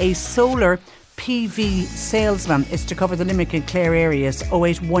for a solar PV salesman. It's to cover the Limerick and Clare areas.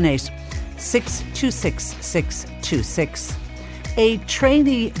 0818 626 626. A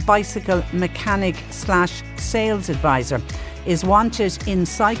trainee bicycle mechanic / sales advisor is wanted in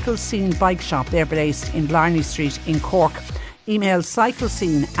Cycle Scene Bike Shop. They're based in Blarney Street in Cork. Email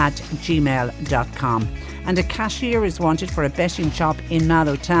cyclescene@gmail.com. And a cashier is wanted for a betting shop in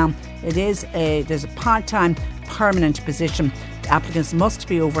Mallow Town. There's a part-time permanent position. The applicants must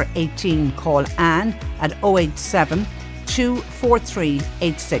be over 18. Call Anne at 087 243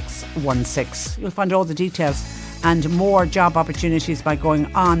 8616. You'll find all the details and more job opportunities by going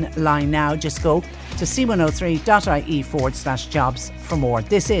online now. Just go to c103.ie/jobs for more.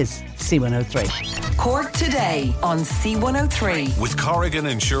 This is C103. Cork Today on C103. With Corrigan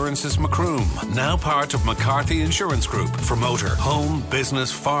Insurance's Macroom, now part of McCarthy Insurance Group for motor, home,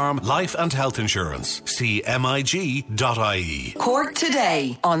 business, farm, life and health insurance. CMIG.ie. Cork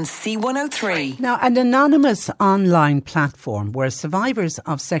Today on C103. Now, an anonymous online platform where survivors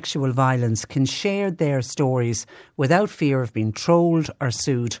of sexual violence can share their stories without fear of being trolled or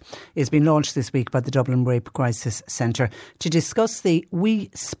sued is being launched this week by the Dublin Rape Crisis Centre. To discuss the We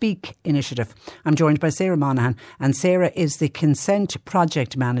Speak initiative, I'm joined by Sarah Monaghan, and Sarah is the Consent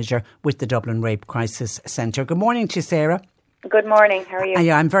Project Manager with the Dublin Rape Crisis Centre. Good morning to you, Sarah. Good morning, how are you?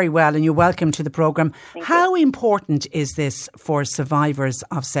 Yeah, I'm very well, and you're welcome to the programme. How important is this for survivors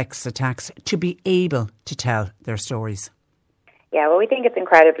of sex attacks to be able to tell their stories? Yeah, well, we think it's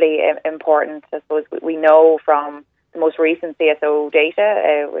incredibly important. I suppose we know from the most recent CSO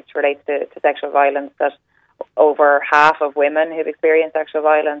data, which relates to sexual violence, that over half of women who've experienced sexual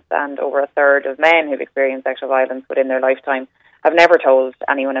violence and over a third of men who've experienced sexual violence within their lifetime have never told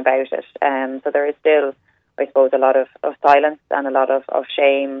anyone about it. So there is still, I suppose, a lot of silence and a lot of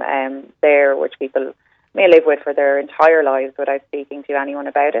shame there, which people may live with for their entire lives without speaking to anyone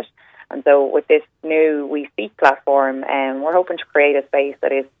about it. And so with this new We Speak platform, we're hoping to create a space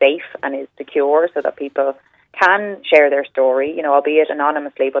that is safe and is secure so that people can share their story, albeit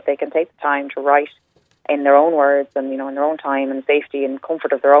anonymously, but they can take the time to write in their own words and, in their own time and safety and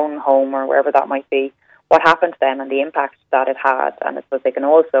comfort of their own home or wherever that might be, what happened to them and the impact that it had. And I suppose they can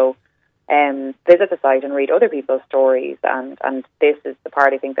also visit the site and read other people's stories. And this is the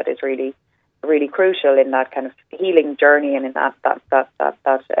part I think that is really, really crucial in that kind of healing journey and in that steps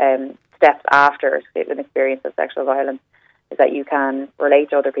after an experience of sexual violence, is that you can relate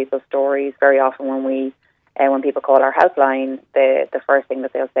to other people's stories. Very often when people call our helpline, the first thing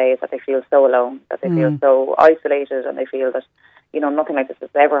that they'll say is that they feel so alone, that they feel so isolated, and they feel that, nothing like this has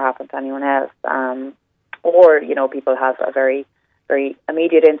ever happened to anyone else. Or, people have a very, very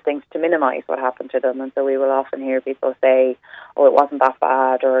immediate instinct to minimise what happened to them. And so we will often hear people say, oh, it wasn't that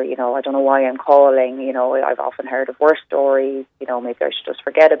bad, or, I don't know why I'm calling. I've often heard of worse stories, maybe I should just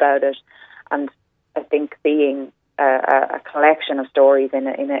forget about it. And I think being a collection of stories in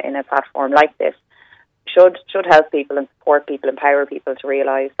a platform like this should help people and support people, empower people to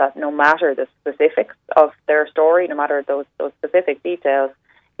realise that no matter the specifics of their story, no matter those specific details,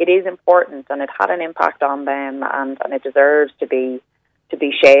 it is important and it had an impact on them, and it deserves to be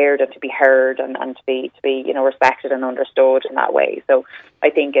shared and to be heard and to be respected and understood in that way. So I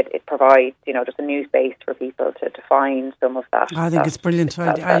think it provides just a new space for people to find some of that. I think it's brilliant.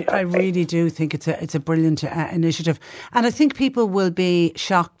 I really do think it's a brilliant initiative, and I think people will be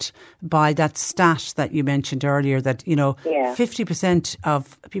shocked by that stat that you mentioned earlier, that 50%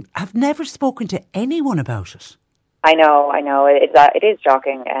 of people have never spoken to anyone about it. I know. It is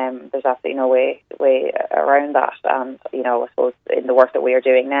shocking. There's absolutely no way around that. And I suppose in the work that we are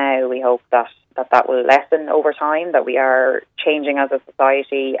doing now, we hope that will lessen over time. That we are changing as a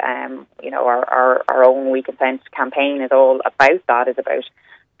society. Our own We Consent campaign is all about that. Is about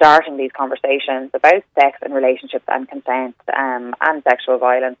starting these conversations about sex and relationships and consent and sexual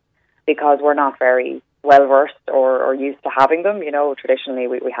violence, because we're not very well versed or used to having them. Traditionally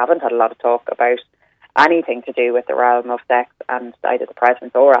we haven't had a lot of talk about anything to do with the realm of sex and either the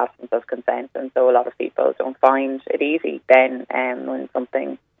presence or absence of consent, and so a lot of people don't find it easy then when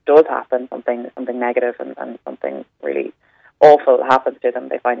something does happen, something negative and something really awful happens to them,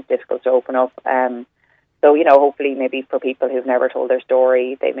 they find it difficult to open up. So hopefully maybe for people who've never told their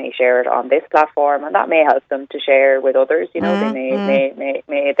story, they may share it on this platform, and that may help them to share with others. They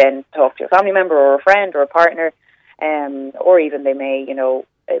may then talk to a family member or a friend or a partner, or even they may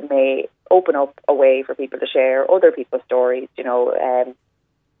it may open up a way for people to share other people's stories,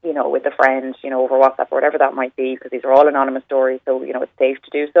 with a friend, over WhatsApp or whatever that might be, because these are all anonymous stories, so, it's safe to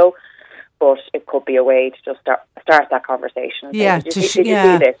do so. But it could be a way to just start that conversation. Yeah, did you see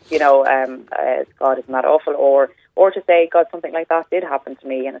this? God, isn't that awful? Or to say, God, something like that did happen to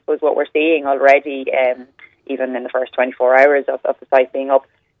me. And I suppose what we're seeing already, even in the first 24 hours of the site being up,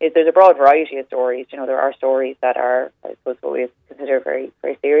 is there's a broad variety of stories. There are stories that are, I suppose, what we consider very,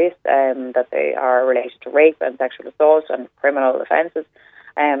 very serious, that they are related to rape and sexual assault and criminal offences.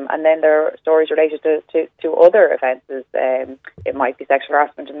 And then there are stories related to other offences. It might be sexual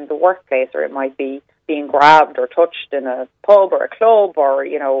harassment in the workplace, or it might be being grabbed or touched in a pub or a club, or,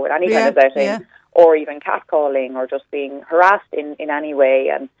 in any kind of setting, or even catcalling, or just being harassed in any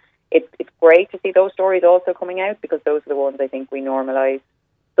way. And it's great to see those stories also coming out, because those are the ones I think we normalise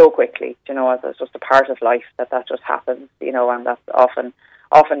so quickly, as just a part of life that just happens, and that's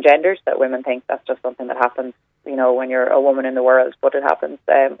often gendered, that women think that's just something that happens, when you're a woman in the world, but it happens,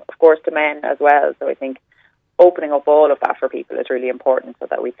 of course, to men as well. So I think opening up all of that for people is really important, so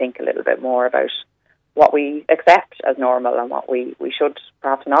that we think a little bit more about what we accept as normal and what we should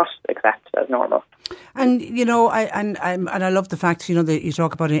perhaps not accept as normal. And I love the fact that you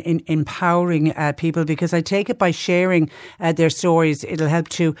talk about empowering people, because I take it by sharing their stories, it'll help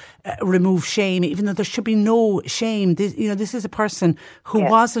to remove shame, even though there should be no shame. This is a person who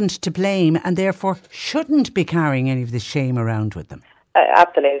wasn't to blame, and therefore shouldn't be carrying any of this shame around with them.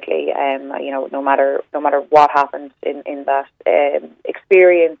 Absolutely. No matter what happened in that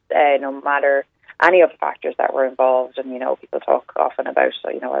experience, no matter any of the factors that were involved, and people talk often about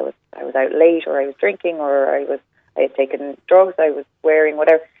I was out late, or I was drinking, or I had taken drugs, I was wearing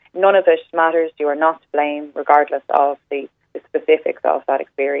whatever. None of it matters. You are not to blame, regardless of the specifics of that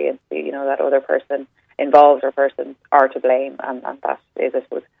experience. That other person involved or persons are to blame, and that is, I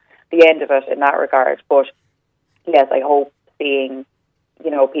suppose, the end of it in that regard. But yes, I hope seeing,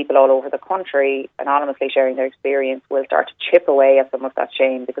 people all over the country anonymously sharing their experience will start to chip away at some of that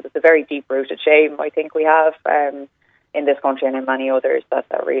shame, because it's a very deep-rooted shame I think we have in this country and in many others that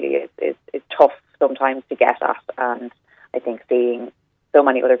really is tough sometimes to get at. And I think seeing so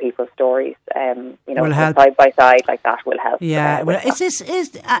many other people's stories, side by side like that will help. Yeah, well,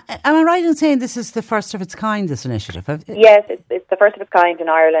 am I right in saying this is the first of its kind, this initiative? Yes, it's the first of its kind in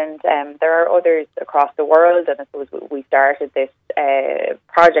Ireland. There are others across the world, and I suppose we started this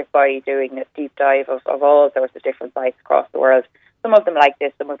project by doing a deep dive of all sorts of different sites across the world. Some of them like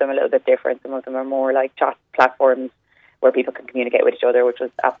this, some of them a little bit different, some of them are more like chat platforms where people can communicate with each other, which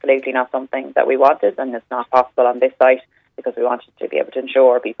was absolutely not something that we wanted, and it's not possible on this site, because we wanted to be able to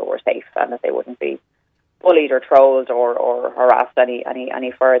ensure people were safe and that they wouldn't be bullied or trolled or harassed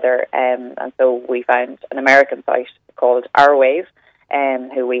any further. And so we found an American site called Our Wave,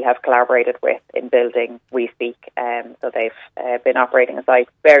 who we have collaborated with in building We Speak. So they've been operating a site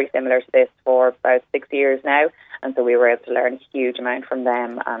very similar to this for about 6 years now, and so we were able to learn a huge amount from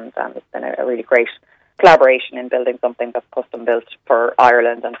them, and it's been a really great collaboration in building something that's custom built for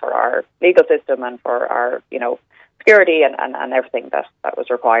Ireland and for our legal system and for our, security and everything that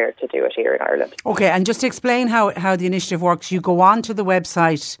was required to do it here in Ireland. Okay, and just to explain how the initiative works, you go on to the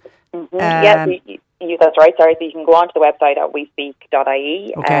website. Mm-hmm. That's right, sorry. So you can go on to the website at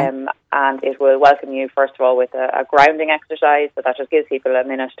wespeak.ie, okay. And it will welcome you, first of all, with a grounding exercise. So that just gives people a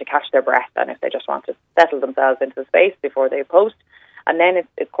minute to catch their breath, and if they just want to settle themselves into the space before they post. And then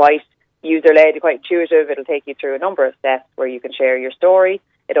it's quite user-led, quite intuitive. It'll take you through a number of steps where you can share your story.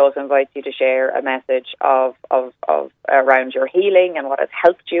 It also invites you to share a message of around your healing and what has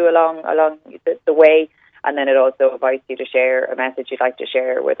helped you along the way. And then it also invites you to share a message you'd like to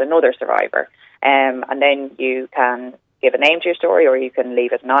share with another survivor. And then you can give a name to your story, or you can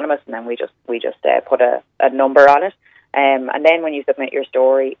leave it anonymous, and then we just put a number on it. And then when you submit your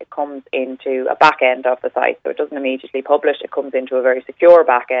story, it comes into a back end of the site. So it doesn't immediately publish. It comes into a very secure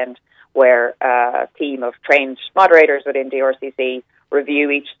back end where a team of trained moderators within DRCC review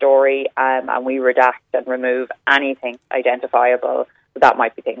each story, and we redact and remove anything identifiable. So that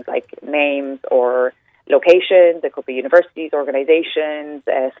might be things like names or locations. It could be universities, organisations,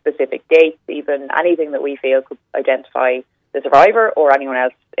 specific dates, even anything that we feel could identify the survivor or anyone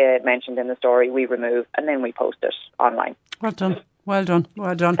else mentioned in the story, we remove, and then we post it online. Well done. Well done.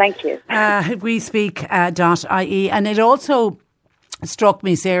 Well done. Thank you. WeSpeak.ie. And it also struck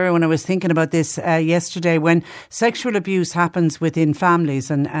me, Sarah, when I was thinking about this yesterday, when sexual abuse happens within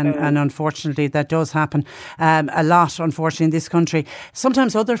families, and unfortunately that does happen a lot, unfortunately, in this country.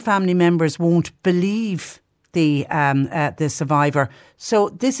 Sometimes other family members won't believe the survivor. So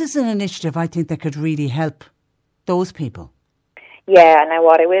this is an initiative I think that could really help those people. Yeah, and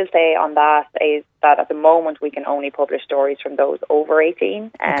what I will say on that is that at the moment we can only publish stories from those over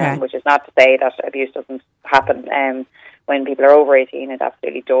 18, okay. Which is not to say that abuse doesn't happen when people are over 18. It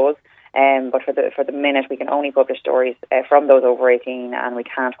absolutely does. But for the minute, we can only publish stories from those over 18, and we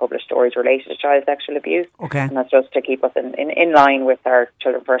can't publish stories related to child sexual abuse. Okay. And that's just to keep us in line with our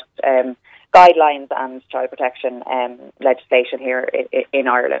Children First guidelines and child protection legislation here in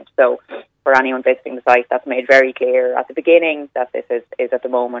Ireland. So for anyone visiting the site, that's made very clear at the beginning that this is at the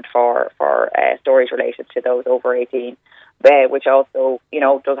moment for stories related to those over 18, which also,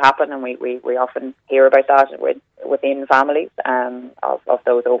 does happen, and we often hear about that within families of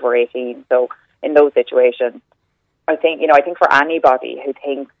those over 18. So in those situations, I think for anybody who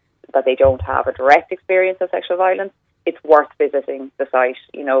thinks that they don't have a direct experience of sexual violence, it's worth visiting the site,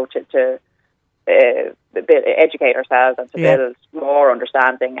 to educate ourselves and to build more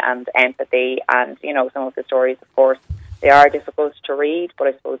understanding and empathy. And some of the stories, of course, they are difficult to read, but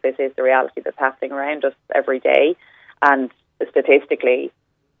I suppose this is the reality that's happening around us every day. And statistically,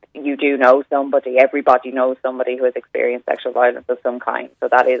 you do know somebody, everybody knows somebody who has experienced sexual violence of some kind. So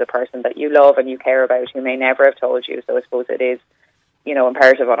that is a person that you love and you care about who may never have told you. So I suppose it is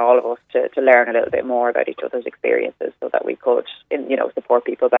imperative on all of us to learn a little bit more about each other's experiences so that we could support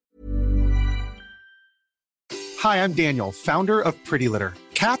people better. Hi, I'm Daniel, founder of Pretty Litter.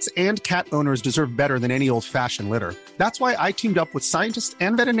 Cats and cat owners deserve better than any old-fashioned litter. That's why I teamed up with scientists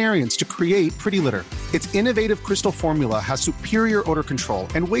and veterinarians to create Pretty Litter. Its innovative crystal formula has superior odor control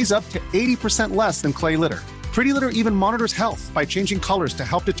and weighs up to 80% less than clay litter. Pretty Litter even monitors health by changing colors to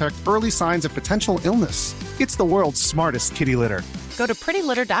help detect early signs of potential illness. It's the world's smartest kitty litter. Go to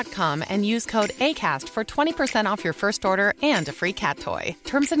prettylitter.com and use code ACAST for 20% off your first order and a free cat toy.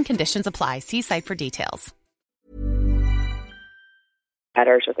 Terms and conditions apply. See site for details.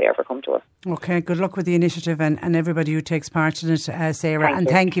 Should they ever come to us. Okay, good luck with the initiative and everybody who takes part in it, Sarah. Thank you.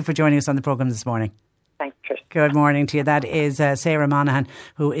 Thank you for joining us on the programme this morning. Thanks, Trish. Good morning to you. That is Sarah Monaghan,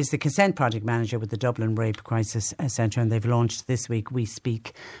 who is the Consent Project Manager with the Dublin Rape Crisis Centre, and they've launched this week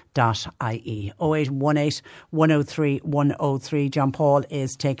WeSpeak.ie. 0818 103 103. John Paul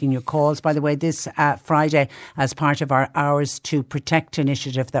is taking your calls. By the way, this Friday, as part of our Hours to Protect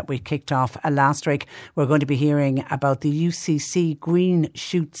initiative that we kicked off last week, we're going to be hearing about the UCC Green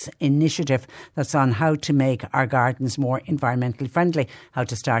Shoots initiative that's on how to make our gardens more environmentally friendly, how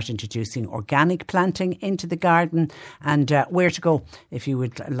to start introducing organic planting into the garden, and where to go if you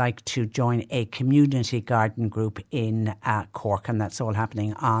would like to join a community garden group in Cork. And that's all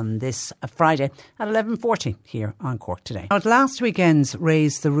happening on this Friday at 11:40 here on Cork Today. At last weekend's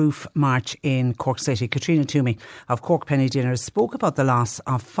Raise the Roof March in Cork City, Katrina Toomey of Cork Penny Dinners spoke about the loss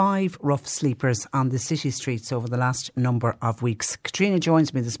of 5 rough sleepers on the city streets over the last number of weeks. Katrina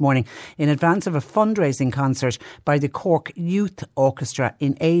joins me this morning in advance of a fundraising concert by the Cork Youth Orchestra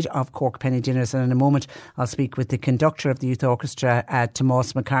in aid of Cork Penny Dinners, and in a moment I'll speak with the conductor of the Youth Orchestra,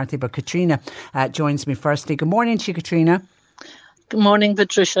 Tomás McCarthy. But Katrina joins me firstly. Good morning to you, Katrina. Good morning,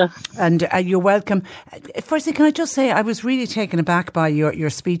 Patricia. And you're welcome. Firstly, can I just say I was really taken aback by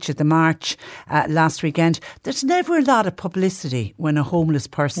your speech at the march last weekend. There's never a lot of publicity when a homeless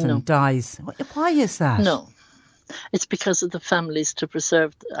person dies. Why is that? No. It's because of the families, to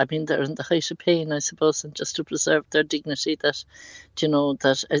preserve, I mean, they're in the height of pain, I suppose, and just to preserve their dignity, that,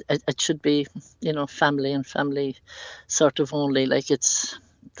 that it should be, family and family sort of only, like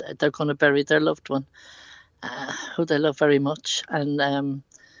they're going to bury their loved one, who they love very much. And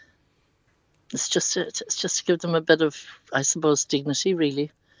it's just to give them a bit of, I suppose, dignity,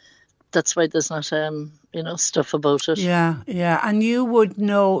 really. That's why there's not, stuff about it. Yeah. And you would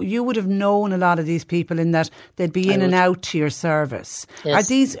have known a lot of these people in that they'd be in and out to your service.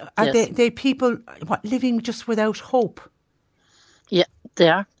 Yes. Are they people living just without hope? Yeah, they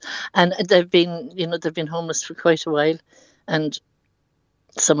are. And they've been homeless for quite a while, and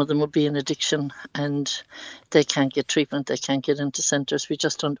some of them will be in addiction, and they can't get treatment. They can't get into centres. We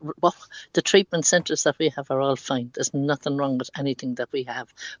just don't. Well, the treatment centres that we have are all fine. There's nothing wrong with anything that we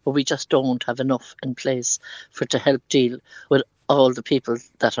have, but we just don't have enough in place to help deal with all the people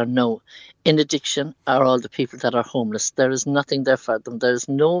that are now in addiction, or all the people that are homeless. There is nothing there for them. There is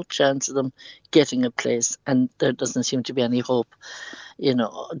no chance of them getting a place, and there doesn't seem to be any hope,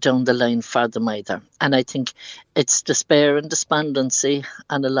 down the line for them either. And I think it's despair and despondency,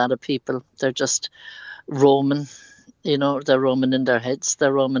 and a lot of people, they're just roaming, they're roaming in their heads,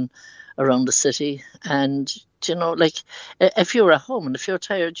 they're roaming around the city. And if you're at home and if you're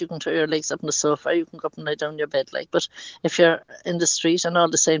tired, you can throw your legs up on the sofa, you can go up and lie down in your bed, but if you're in the street and all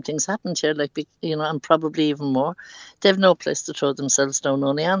the same things happen to you, and probably even more, they have no place to throw themselves down,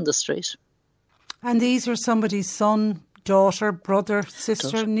 only on the street. And these are somebody's son, daughter, brother,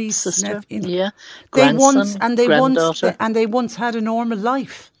 sister, niece, nephew. Yeah, grandson, granddaughter. They once had a normal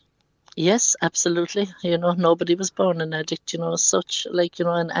life. Yes, absolutely. Nobody was born an addict, as such,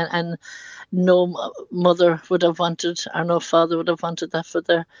 and no mother would have wanted, or no father would have wanted that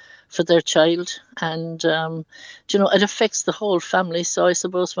for their child. And, it affects the whole family. So I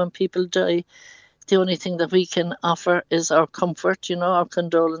suppose when people die, the only thing that we can offer is our comfort, our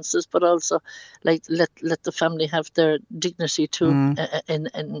condolences, but also let the family have their dignity too,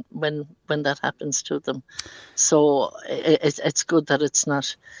 and when that happens to them. So it's good that it's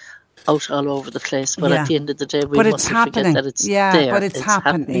not out all over the place, but at the end of the day, we mustn't forget that it's there. But it's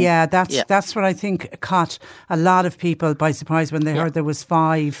happening. Yeah, that's what I think caught a lot of people by surprise when they heard there was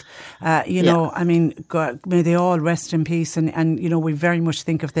 5. I mean, God, may they all rest in peace, and we very much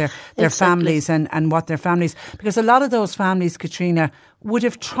think of their families and what their families, because a lot of those families, Katrina, would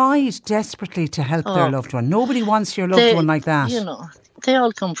have tried desperately to help their loved one. Nobody wants your loved one like that. They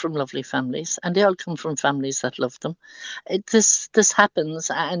all come from lovely families, and they all come from families that love them. This happens,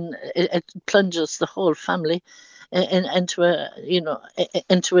 and it plunges the whole family into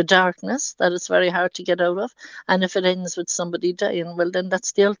a darkness that it's very hard to get out of. And if it ends with somebody dying, well, then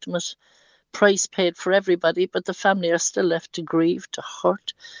that's the ultimate price paid for everybody. But the family are still left to grieve, to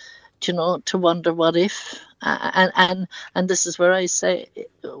hurt, to wonder what if. And this is where I say,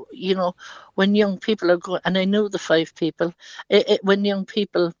 when young people are going, and I know the 5 people, when young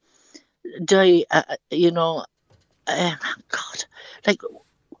people die, God,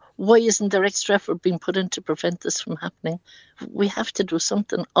 why isn't there extra effort being put in to prevent this from happening? We have to do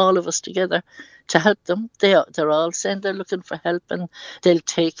something, all of us together, to help them. They're all saying they're looking for help, and they'll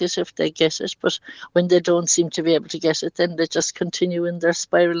take it if they get it. But when they don't seem to be able to get it, then they just continue in their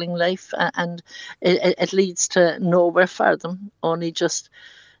spiralling life, and it leads to nowhere for them, only just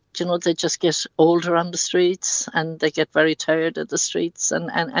they just get older on the streets, and they get very tired of the streets,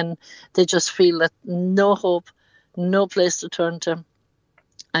 and they just feel that no hope, no place to turn to.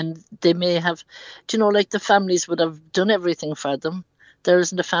 And they may have, like the families would have done everything for them. There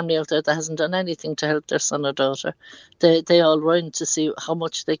isn't a family out there that hasn't done anything to help their son or daughter. They all run to see how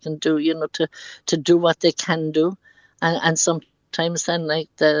much they can do, to do what they can do. And sometimes then, like,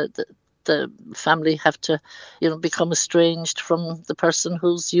 the family have to, become estranged from the person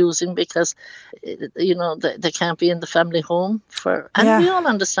who's using, because, they can't be in the family home and we all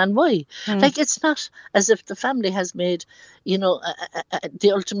understand why. Like, it's not as if the family has made,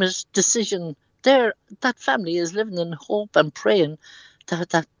 the ultimate decision. That family is living in hope and praying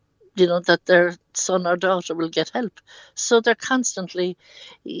that their son or daughter will get help. So they're constantly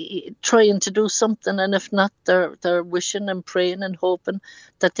trying to do something, and if not, they're wishing and praying and hoping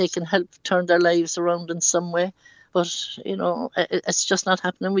that they can help turn their lives around in some way. But it's just not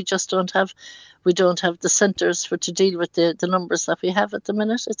happening. We just don't have the centres to deal with the numbers that we have at the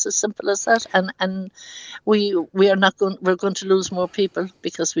minute. It's as simple as that. And we're going to lose more people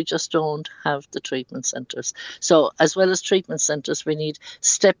because we just don't have the treatment centres. So as well as treatment centres, we need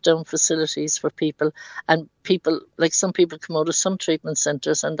step down facilities for people. And people, like, some people come out of some treatment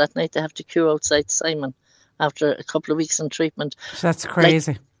centres, and that night they have to queue outside Simon after a couple of weeks in treatment. That's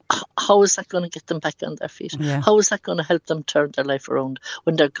crazy. How is that going to get them back on their feet? Yeah. How is that going to help them turn their life around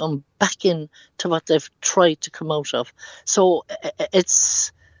when they're gone back in to what they've tried to come out of? So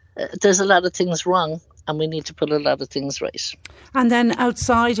there's a lot of things wrong, and we need to put a lot of things right. And then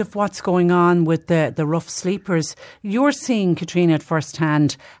outside of what's going on with the rough sleepers, you're seeing, Katrina, at first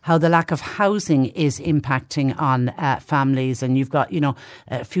hand how the lack of housing is impacting on families, and you've got,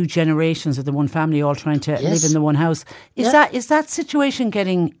 a few generations of the one family all trying to live in the one house. Is that situation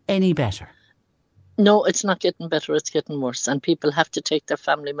getting any better? No, it's not getting better, it's getting worse. And people have to take their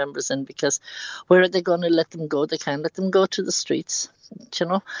family members in, because where are they going to let them go? They can't let them go to the streets,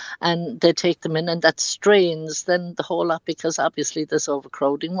 and they take them in, and that strains then the whole lot, because obviously there's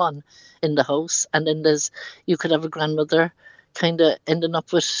overcrowding in the house, and then you could have a grandmother kind of ending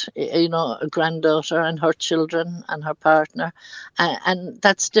up with, a granddaughter and her children and her partner, and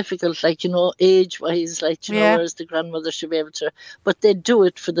that's difficult, like, age-wise, like, whereas the grandmother should be able to, but they do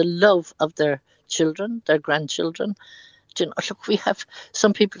it for the love of their children, their grandchildren. Look, we have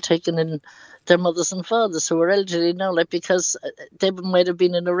some people taking in their mothers and fathers who are elderly now, like, because they might have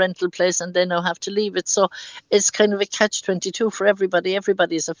been in a rental place and they now have to leave it. So it's kind of a catch-22 for everybody.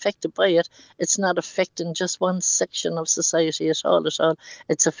 Everybody's affected by it. It's not affecting just one section of society at all.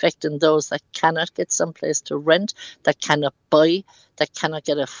 It's affecting those that cannot get someplace to rent, that cannot buy, that cannot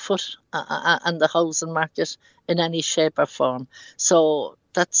get a foot on the housing market in any shape or form. So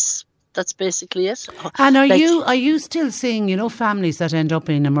that's basically it. And are you still seeing, families that end up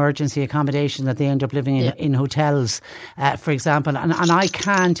in emergency accommodation, that they end up living in hotels, for example? And I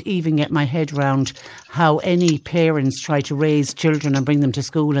can't even get my head around how any parents try to raise children and bring them to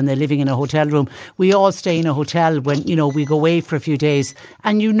school, and they're living in a hotel room. We all stay in a hotel when, we go away for a few days,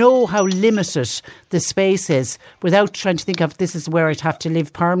 and how limited the space is, without trying to think of this is where I'd have to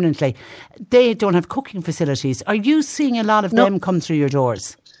live permanently. They don't have cooking facilities. Are you seeing a lot of them come through your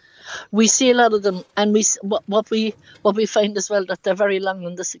doors? We see a lot of them, and what we find as well, that they're very long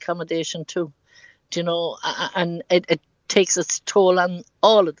in this accommodation too, and it takes its toll on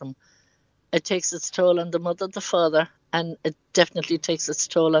all of them. It takes its toll on the mother, the father, and it definitely takes its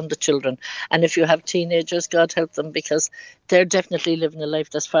toll on the children. And if you have teenagers, God help them, because they're definitely living a life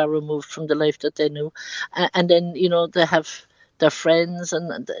that's far removed from the life that they knew. And then, they have their friends,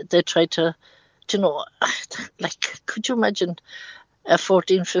 and they try to, like, could you imagine a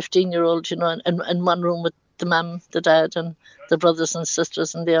 14, 15-year-old, in one room with the mum, the dad, and the brothers and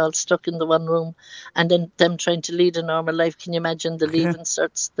sisters, and they all stuck in the one room, and then them trying to lead a normal life. Can you imagine the leaving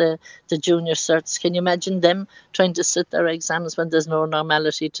certs, the junior certs? Can you imagine them trying to sit their exams when there's no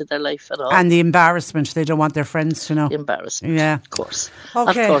normality to their life at all? And the embarrassment, they don't want their friends to know. The embarrassment, of course.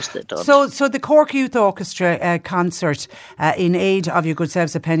 Okay. Of course they don't. So the Cork Youth Orchestra concert in aid of your good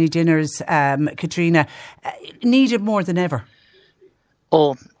selves at Penny Dinners, Katrina, needed more than ever.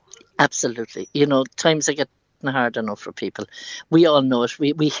 Oh, absolutely. Times are getting hard enough for people. We all know it.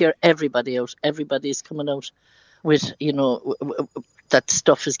 We hear everybody out. Everybody's coming out with, that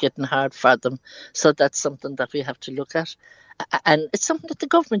stuff is getting hard for them. So that's something that we have to look at. And it's something that the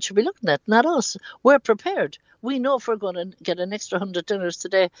government should be looking at, not us. We're prepared. We know if we're going to get an extra 100 dinners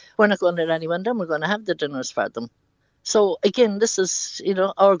today, we're not going to let anyone down. We're going to have the dinners for them. So again, this is,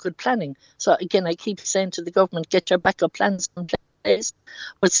 our good planning. So again, I keep saying to the government, get your backup plans in place. place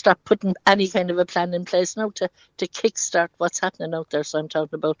would start putting any kind of a plan in place now to kickstart what's happening out there. So I'm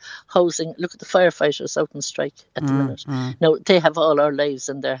talking about housing. Look at the firefighters out on strike at the minute. Now, they have all our lives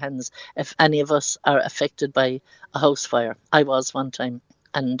in their hands. If any of us are affected by a house fire, I was one time.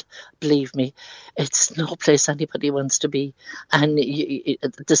 And believe me, it's no place anybody wants to be. And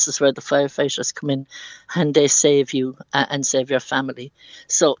this is where the firefighters come in and they save you and save your family.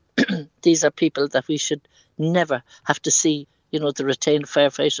 So these are people that we should never have to see. The retained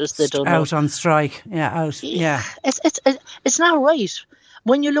firefighters, they don't out know. on strike. It's not right.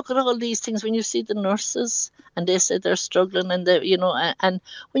 When you look at all these things, when you see the nurses and they say they're struggling, and and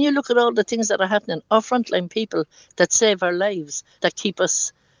when you look at all the things that are happening, our frontline people that save our lives, that keep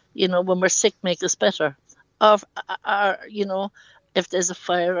us, when we're sick, make us better, if there's a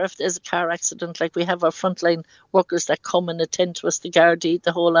fire, or if there's a car accident, like we have our frontline workers that come and attend to us, the Gardaí,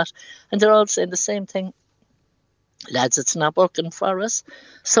 the whole lot, and they're all saying the same thing. Lads, it's not working for us.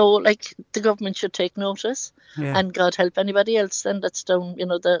 So, the government should take notice, and God help anybody else then that's down,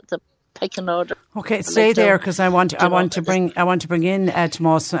 the pecking order. Okay, stay there, because I want to bring in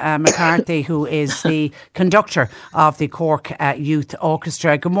Tomás McCarthy, who is the conductor of the Cork Youth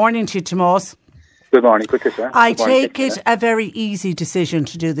Orchestra. Good morning to you, Tomás. Good morning, Patricia. I take it a very easy decision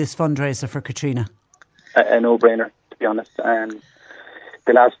to do this fundraiser for Katrina. A no-brainer, to be honest.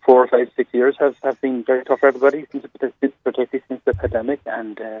 The last 4, 5, 6 years have been very tough for everybody, particularly since the pandemic.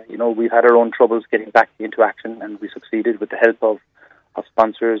 And, we've had our own troubles getting back into action, and we succeeded with the help of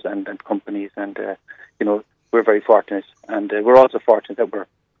sponsors and companies. And, we're very fortunate. And we're also fortunate that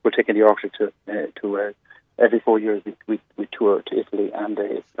we're taking the orchestra to every 4 years we tour to Italy. And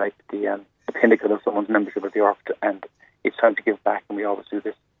it's like the pinnacle of someone's membership of the orchestra. And it's time to give back, and we always do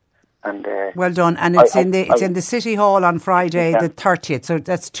this. And well done, and it's in the City Hall on Friday, the 30th. So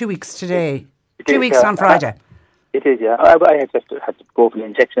that's 2 weeks today. 2 weeks on Friday. It is, yeah. I had to go for an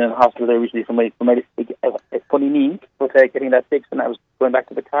injection in the hospital there recently for my funny knee, but getting that fixed, and I was going back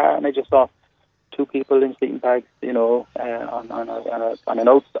to the car, and I just saw 2 people in sleeping bags, on an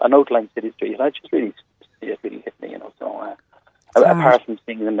outlying city street, and it really hit me, So apart from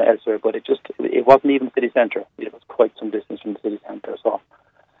seeing them elsewhere, but it wasn't even city centre. It was quite some distance from the city centre, so.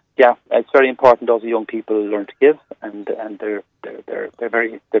 Yeah, it's very important. Also, young people learn to give, and they're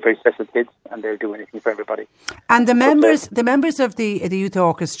very special kids, and they'll do anything for everybody. And the members of the youth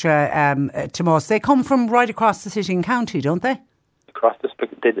orchestra, Tomás, they come from right across the city and county, don't they?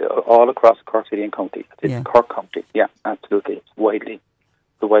 All across Cork City and County. It's Cork County. Yeah, absolutely. It's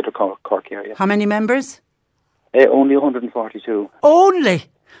the wider Cork area. How many members? Only 142. Only.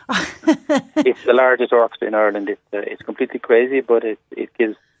 It's the largest orchestra in Ireland. It's completely crazy, but it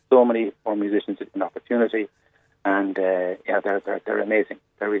gives so many more musicians an opportunity, and they're amazing.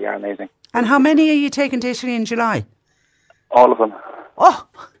 They really are amazing. And how many are you taking to Italy in July? All of them. Oh,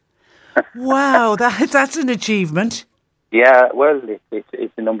 wow! That's an achievement. Yeah, well,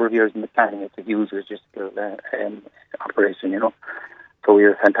 it's a number of years in the planning. It's a huge logistical operation, So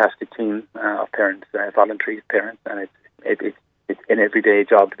we're a fantastic team of parents, voluntary parents, and it's an everyday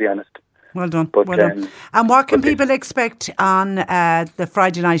job, to be honest. Well done. Well done. And what can people expect on the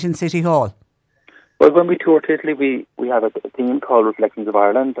Friday night in City Hall? Well, when we tour to Italy, we have a theme called Reflections of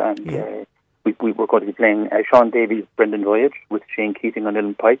Ireland, and we're going to be playing Sean Davies' Brendan Voyage with Shane Keating on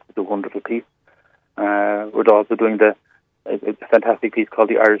Uilleann Pipes. It's a wonderful piece. We're also doing a fantastic piece called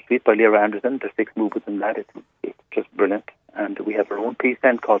The Irish Suite by Leora Anderson. There's 6 movements in that. It's just brilliant. And we have our own piece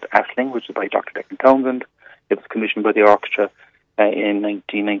then called Ashling, which is by Dr. Declan Townsend. It was commissioned by the orchestra in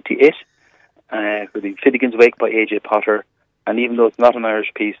 1998. With the Finnegan's Wake by A.J. Potter, and even though it's not an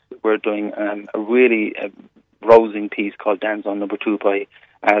Irish piece, we're doing a really rousing piece called Dance on Number 2 by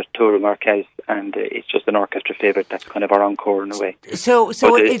Arturo Marquez, and it's just an orchestra favourite. That's kind of our encore in a way. So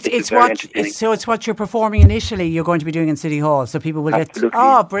it's what you're performing initially. You're going to be doing in City Hall, so people will Absolutely. get.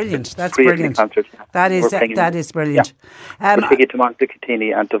 Oh, brilliant! That's brilliant. Concert. That is brilliant. Yeah. We'll take it to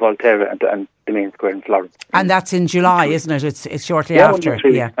Montecatini and to Volterra and the main square in Florence. And that's in July, isn't it? It's shortly after.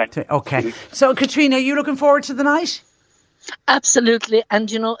 Okay. So, Katrina, are you looking forward to the night? Absolutely,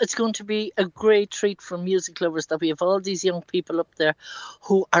 and it's going to be a great treat for music lovers that we have all these young people up there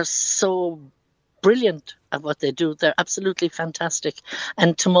who are so brilliant at what they do. They're absolutely fantastic,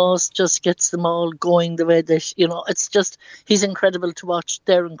 and Tomás just gets them all going the way they it's just, he's incredible to watch,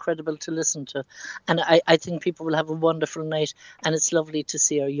 they're incredible to listen to, and I think people will have a wonderful night, and it's lovely to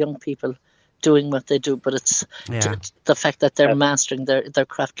see our young people doing what they do, but it's the fact that they're mastering their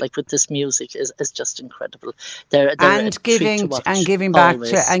craft, like with this music, is just incredible. They're giving back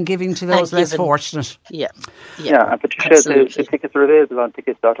and giving to those less fortunate. Yeah. And Patricia, the tickets are available on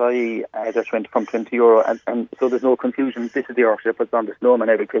tickets.ie. They're from €20, and so there's no confusion. This is the orchestra puts on the Snowman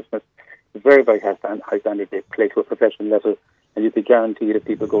every Christmas. It's very, very high standard. They play to a professional level, and you can guarantee that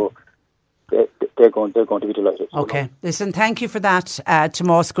people go. They're going to be delighted. Okay, listen, thank you for that,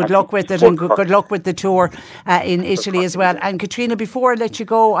 Tomas. Good luck with it, and good luck with the tour in Italy as well. And Katrina, before I let you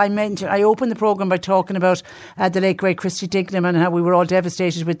go, I opened the programme by talking about the late great Christy Dignam and how we were all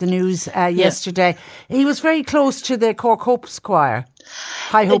devastated with the news yesterday. He was very close to the Cork Hopes Choir.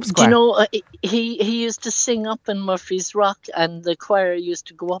 High Hopes Choir. You know, he used to sing up in Murphy's Rock, and the choir used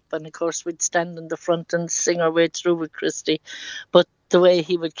to go up, and of course we'd stand in the front and sing our way through with Christy. But the way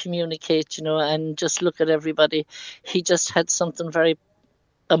he would communicate, you know, and just look at everybody, he just had something very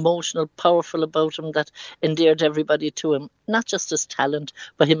emotional, powerful about him that endeared everybody to him. Not just his talent,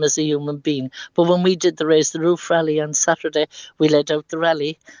 but him as a human being. But when we did the Raise the Roof rally on Saturday, we led out the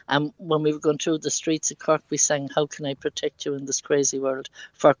rally, and when we were going through the streets of Cork, we sang "How Can I Protect You in This Crazy World"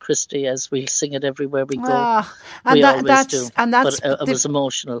 for Christy, as we'll sing it everywhere we go. We always do. And but it was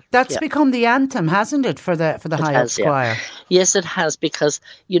emotional. That's become the anthem, hasn't it, for the High Hopes Choir? Yes, it has, because,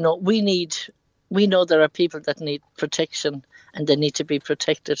 you know, we know there are people that need protection, and they need to be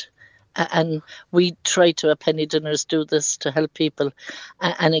protected. And we try to, at Penny Dinners, do this to help people.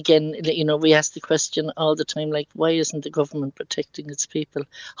 And again, you know, we ask the question all the time, like, why isn't the government protecting its people?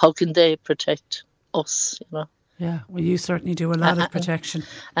 How can they protect us, you know? Yeah, well, you certainly do a lot of protection.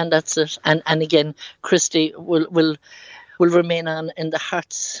 And that's it. And again, Christy will remain on in the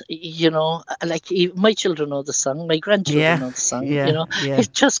hearts, you know, like my children know the song, my grandchildren know the song, you know,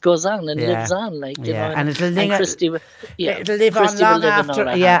 it just goes on and lives on, like, you know, and it'll live Christy on long after,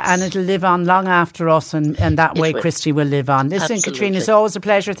 and it'll live on long after us, and that way Christy will live on. Listen, Katrina, it's always a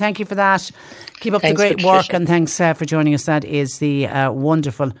pleasure. Thank you for that. Keep up the great work, and thanks for joining us. That is the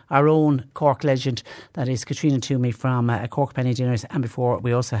wonderful, our own Cork legend, that is Katrina Toomey from Cork Penny Dinners, and before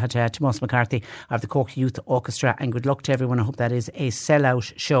we also had Tomas McCarthy of the Cork Youth Orchestra. And good luck to everyone. I hope that is a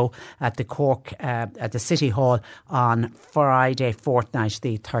sellout show at the Cork, at the City Hall on Friday fortnight,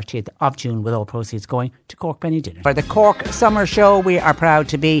 the 30th of June, with all proceeds going to Cork Penny Dinner. For the Cork Summer Show, we are proud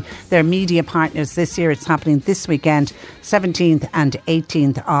to be their media partners this year. It's happening this weekend, 17th and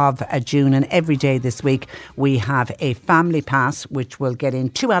 18th of June, and every day this week we have a family pass which will get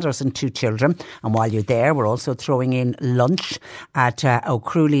in 2 adults and 2 children. And while you're there, we're also throwing in lunch at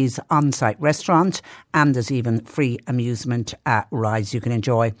O'Cruleigh's on-site restaurant, and there's even free amusement rides you can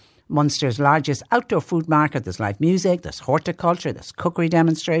enjoy. Munster's largest outdoor food market. There's live music, there's horticulture, there's cookery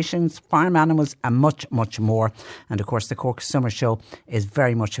demonstrations, farm animals, and much, much more. And of course, the Cork Summer Show is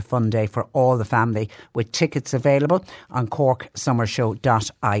very much a fun day for all the family, with tickets available on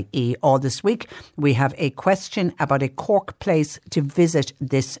corksummershow.ie. All this week, we have a question about a Cork place to visit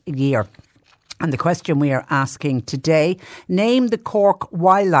this year. And the question we are asking today, name the Cork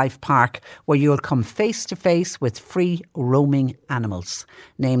Wildlife Park where you'll come face to face with free roaming animals.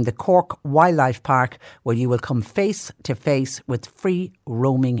 Name the Cork Wildlife Park where you will come face to face with free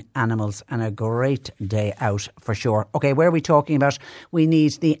roaming animals, and a great day out for sure. Okay, where are we talking about? We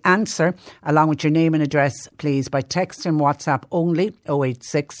need the answer along with your name and address, please, by text and WhatsApp only,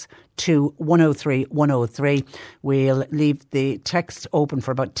 086 to 103 103. We'll leave the text open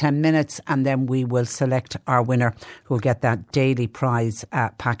for about 10 minutes, and then we will select our winner who will get that daily prize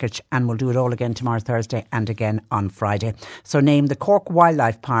package, and we'll do it all again tomorrow, Thursday, and again on Friday. So name the Cork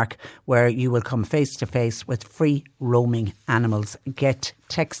Wildlife Park where you will come face to face with free roaming animals. Get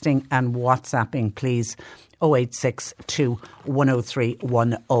texting and WhatsApping, please. 0862 103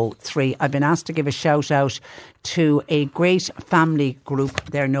 103. I've been asked to give a shout out to a great family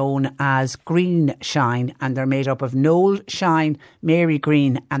group. They're known as Green Shine, and they're made up of Noel Shine, Mary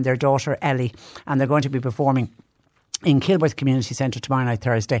Green and their daughter Ellie, and they're going to be performing in Kilworth Community Centre tomorrow night,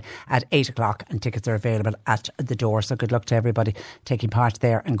 Thursday at 8 o'clock, and tickets are available at the door. So good luck to everybody taking part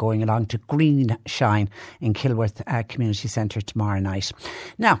there and going along to Green Shine in Kilworth Community Centre tomorrow night.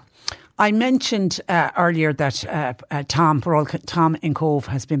 Now, I mentioned earlier that Tom in Cove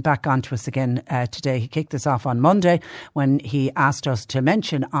has been back on to us again today. He kicked us off on Monday when he asked us to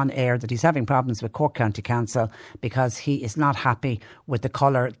mention on air that he's having problems with Cork County Council because he is not happy with the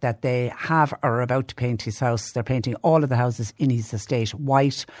colour that they have or are about to paint his house. They're painting all of the houses in his estate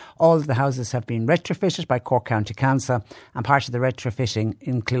white. All of the houses have been retrofitted by Cork County Council, and part of the retrofitting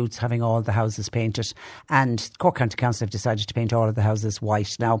includes having all the houses painted. And Cork County Council have decided to paint all of the houses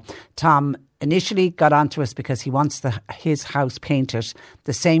white. Now, Tom Tom initially got onto us because he wants his house painted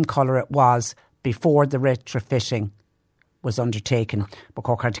the same colour it was before the retrofitting was undertaken. But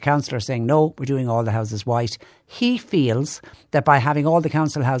Cork County Council are saying, no, we're doing all the houses white. He feels that by having all the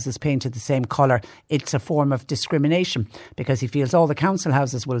council houses painted the same colour, it's a form of discrimination, because he feels all the council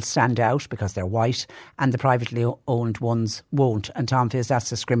houses will stand out because they're white and the privately owned ones won't. And Tom feels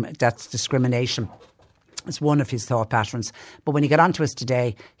that's discrimination. It's one of his thought patterns. But when he got onto us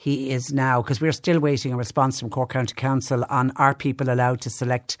today, he is now, because we're still waiting a response from Cork County Council on, are people allowed to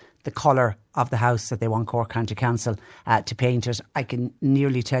select the colour of the house that they want Cork County Council to paint it? I can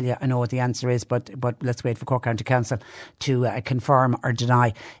nearly tell you I know what the answer is, but let's wait for Cork County Council to confirm or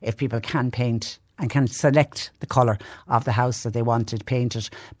deny if people can paint and can select the colour of the house that they wanted painted.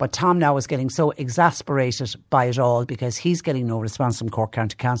 But Tom now is getting so exasperated by it all because he's getting no response from Cork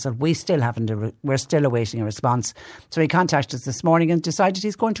County Council. We're still awaiting a response. So he contacted us this morning and decided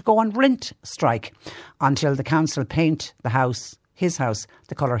he's going to go on rent strike until the council paint the house, his house,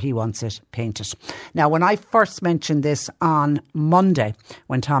 the colour he wants it painted. Now, when I first mentioned this on Monday,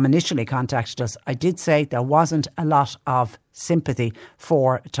 when Tom initially contacted us, I did say there wasn't a lot of sympathy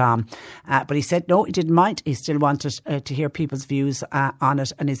for Tom. But he said, no, he didn't mind. He still wanted to hear people's views on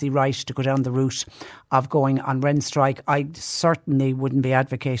it. And is he right to go down the route of going on rent strike? I certainly wouldn't be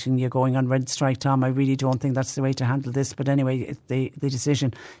advocating you going on rent strike, Tom. I really don't think that's the way to handle this. But anyway, the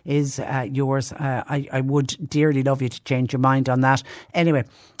decision is yours. I would dearly love you to change your mind on that. Anyway,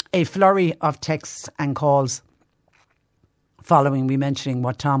 a flurry of texts and calls following me mentioning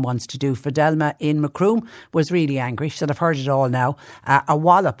what Tom wants to do. Fidelma in Macroom was really angry. She said, I've heard it all now. A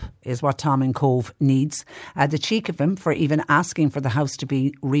wallop is what Tom in Cove needs. The cheek of him for even asking for the house to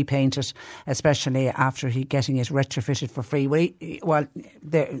be repainted, especially after he getting it retrofitted for free. Well,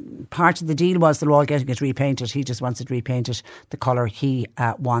 the part of the deal was they're all getting it repainted. He just wants it repainted the colour he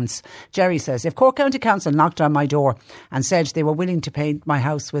wants. Jerry says, if Cork County Council knocked on my door and said they were willing to paint my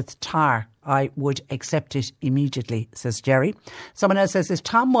house with tar, I would accept it immediately, says Jerry. Someone else says, if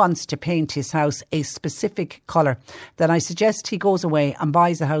Tom wants to paint his house a specific colour, then I suggest he goes away and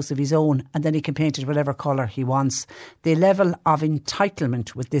buys a house of his own and then he can paint it whatever colour he wants. The level of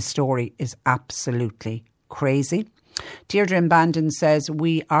entitlement with this story is absolutely crazy. Deirdre in Bandon says,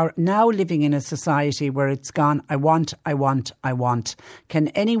 we are now living in a society where it's gone, I want. Can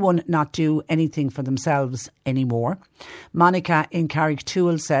anyone not do anything for themselves anymore? Monica in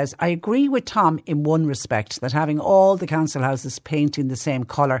Carricktool says, I agree with Tom in one respect, that having all the council houses painting the same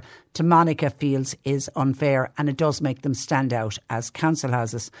colour to Monica feels is unfair, and it does make them stand out as council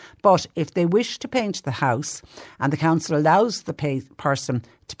houses. But if they wish to paint the house and the council allows the person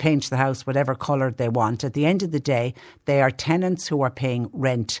to paint the house whatever colour they want, at the end of the day they are tenants who are paying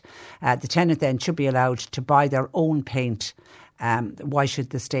rent. The tenant then should be allowed to buy their own paint. Why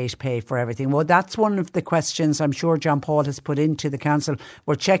should the state pay for everything? Well, that's one of the questions I'm sure John Paul has put into the council.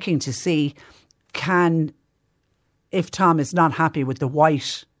 We're checking to see, if Tom is not happy with the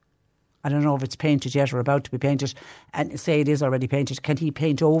white, I don't know if it's painted yet or about to be painted, and say it is already painted, can he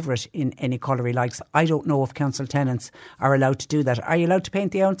paint over it in any colour he likes? I don't know if council tenants are allowed to do that. Are you allowed to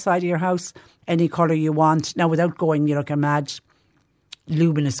paint the outside of your house any colour you want? Now, without going, a mad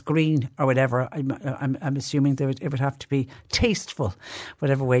luminous green or whatever, I'm assuming that it would have to be tasteful,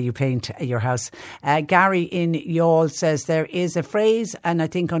 whatever way you paint your house. Gary in Youghal says there is a phrase, and I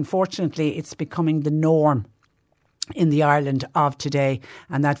think unfortunately it's becoming the norm in the Ireland of today,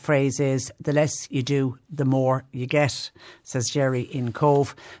 and that phrase is, the less you do, the more you get, says Jerry in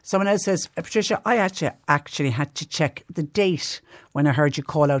Cove. Someone else says, Patricia, I actually had to check the date when I heard you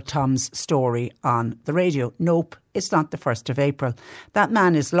call out Tom's story on the radio. Nope, it's not the 1st of April. That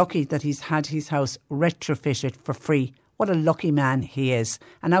man is lucky that he's had his house retrofitted for free. What a lucky man he is.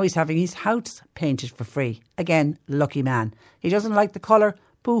 And now he's having his house painted for free. Again, lucky man. He doesn't like the colour.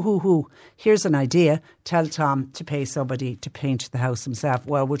 Boo-hoo-hoo. Here's an idea. Tell Tom to pay somebody to paint the house himself.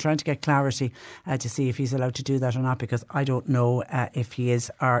 Well, we're trying to get clarity to see if he's allowed to do that or not, because I don't know if he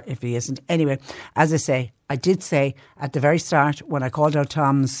is or if he isn't. Anyway, as I say, I did say at the very start when I called out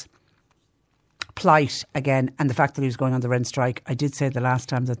Tom's plight again and the fact that he was going on the rent strike, I did say the last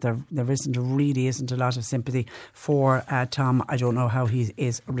time that there really isn't a lot of sympathy for Tom. I don't know how he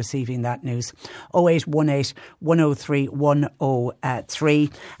is receiving that news. 0818 103 103.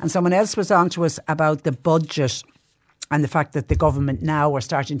 And someone else was on to us about the budget and the fact that the government now are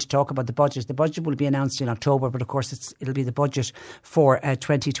starting to talk about the budget. The budget will be announced in October, but of course it'll be the budget for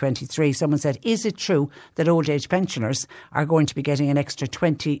 2023. Someone said, is it true that old age pensioners are going to be getting an extra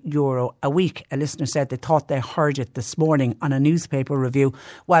 €20 a week? A listener said they thought they heard it this morning on a newspaper review.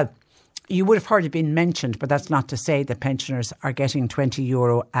 Well, You would have heard it being mentioned, but that's not to say that pensioners are getting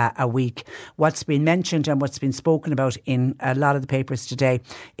 €20 a week. What's been mentioned and what's been spoken about in a lot of the papers today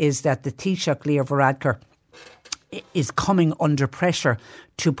is that the Taoiseach Leo Varadkar is coming under pressure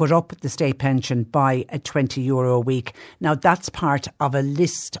to put up the state pension by €20 a week. Now, that's part of a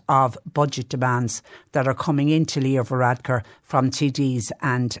list of budget demands that are coming into Leo Varadkar from TDs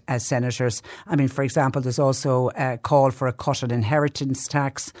and senators. I mean, for example, there's also a call for a cut in inheritance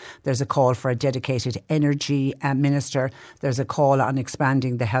tax. There's a call for a dedicated energy minister. There's a call on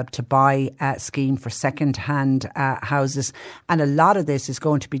expanding the Help to Buy scheme for second-hand houses. And a lot of this is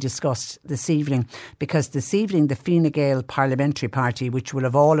going to be discussed this evening, because this evening the Fine Gael Parliamentary Party, which will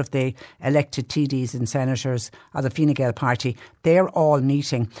have all of the elected TDs and senators of the Fine Gael party, they're all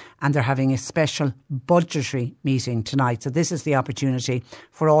meeting and they're having a special budgetary meeting tonight. So this is the opportunity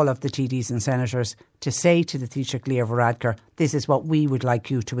for all of the TDs and senators to say to the Taoiseach Leo Varadkar, this is what we would like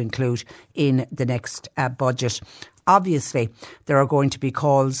you to include in the next budget. Obviously, there are going to be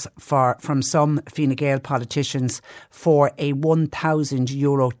calls from some Fine Gael politicians for a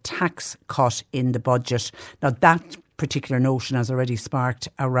 €1,000 tax cut in the budget. Now, that particular notion has already sparked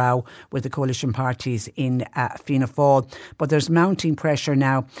a row with the coalition parties in Fianna Fáil. But there's mounting pressure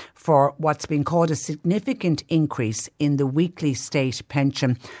now for what's been called a significant increase in the weekly state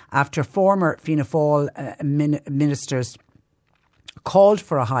pension after former Fianna Fáil ministers called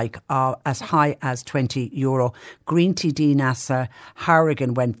for a hike as high as €20. Green TD Nasa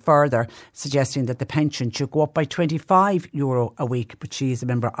Harrigan went further, suggesting that the pension should go up by €25 a week, but she is a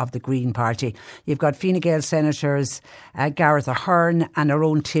member of the Green Party. You've got Fine Gael senators Gareth Ahern and our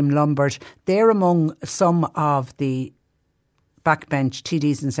own Tim Lombard. They're among some of the backbench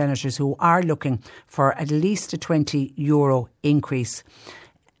TDs and senators who are looking for at least a €20 increase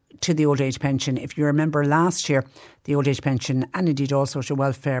to the old age pension. If you remember last year, the old age pension and indeed all social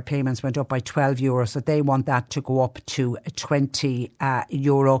welfare payments went up by €12, so they want that to go up to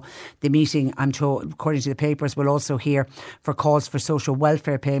 €20. The meeting, I'm told, according to the papers, will also hear for calls for social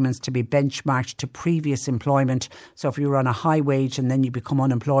welfare payments to be benchmarked to previous employment. So if you were on a high wage and then you become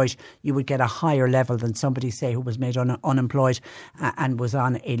unemployed, you would get a higher level than somebody, say, who was made unemployed and was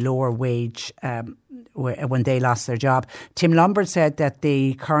on a lower wage when they lost their job. Tim Lombard said that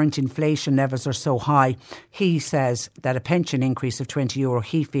the current inflation levels are so high. He says that a pension increase of €20,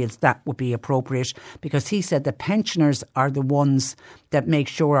 he feels that would be appropriate, because he said that pensioners are the ones that make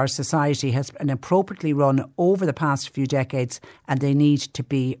sure our society has been appropriately run over the past few decades, and they need to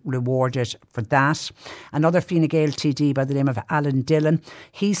be rewarded for that. Another Fine Gael TD by the name of Alan Dillon,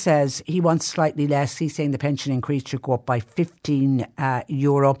 he says he wants slightly less. He's saying the pension increase should go up by €15.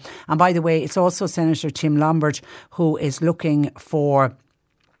 And by the way, it's also Senator Tim Lombard who is looking for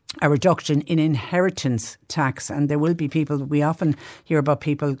a reduction in inheritance tax, and there will be people, we often hear about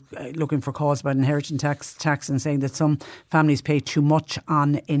people looking for calls about inheritance tax and saying that some families pay too much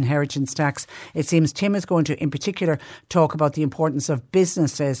on inheritance tax. It seems Tim is going to in particular talk about the importance of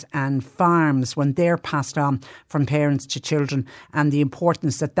businesses and farms when they're passed on from parents to children, and the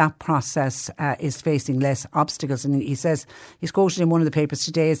importance that that process is facing less obstacles. And he says, he's quoted in one of the papers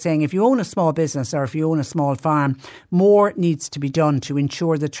today as saying, if you own a small business or if you own a small farm, more needs to be done to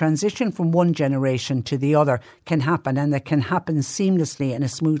ensure the transition from one generation to the other can happen, and that can happen seamlessly and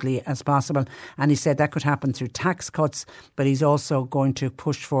as smoothly as possible. And he said that could happen through tax cuts, but he's also going to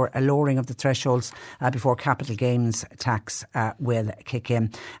push for a lowering of the thresholds before capital gains tax will kick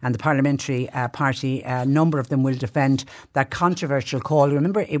in. And the parliamentary party, a number of them will defend that controversial call.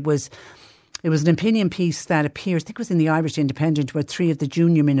 Remember, it was an opinion piece that appears, I think it was in the Irish Independent, where three of the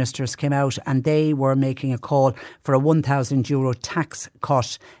junior ministers came out and they were making a call for a €1,000 tax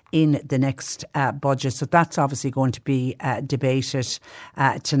cut in the next budget. So that's obviously going to be debated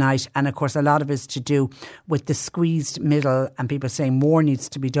tonight. And of course, a lot of it is to do with the squeezed middle, and people saying more needs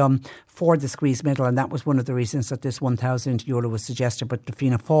to be done for the squeezed middle. And that was one of the reasons that this €1,000 was suggested. But the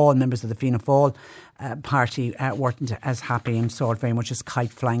Fianna Fáil, members of the Fianna Fáil party weren't as happy and saw it very much as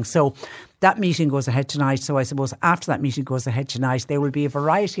kite flying. So that meeting goes ahead tonight. So I suppose after that meeting goes ahead tonight, there will be a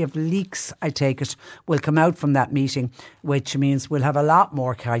variety of leaks, I take it, will come out from that meeting, which means we'll have a lot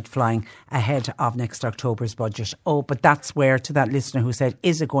more kite flying ahead of next October's budget. Oh, but that's where, to that listener who said,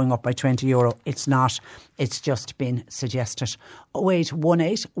 is it going up by €20? It's not. It's just been suggested.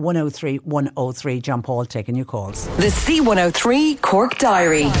 0818 103 103. John Paul taking your calls. The C103 Cork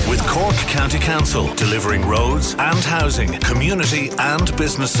Diary. With Cork County Council, delivering roads and housing, community and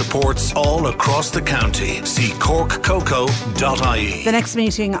business supports all across the county. See corkcoco.ie. The next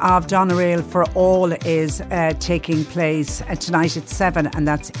meeting of Donna Rail for All is taking place tonight at 7, and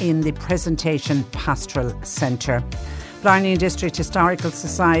that's in the Presentation Pastoral Centre. Blarney District Historical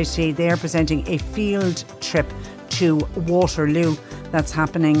Society, they're presenting a field trip to Waterloo. That's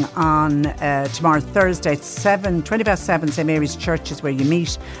happening on tomorrow, Thursday, at 7:20 St Mary's Church is where you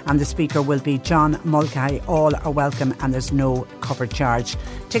meet, and the speaker will be John Mulcahy. All are welcome and there's no cover charge.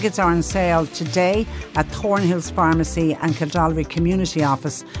 Tickets are on sale today at Thornhills Pharmacy and Kildallery Community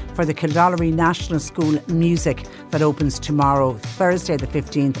Office for the Kildallery National School Music that opens tomorrow, Thursday the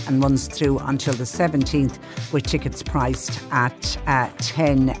 15th, and runs through until the 17th, with tickets priced at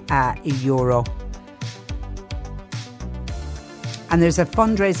 €10. And there's a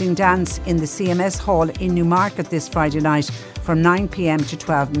fundraising dance in the CMS Hall in Newmarket this Friday night from 9 p.m. to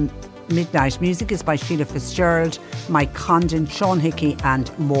 12 midnight. Music is by Sheila Fitzgerald, Mike Condon, Sean Hickey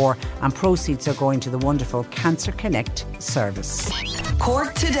and more. And proceeds are going to the wonderful Cancer Connect service.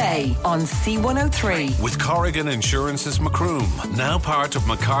 Cork Today on C103. With Corrigan Insurance's Macroom, now part of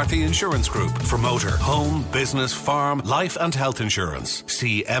McCarthy Insurance Group for motor, home, business, farm, life and health insurance.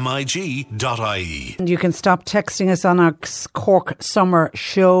 See MIG.ie. And you can stop texting us on our Cork Summer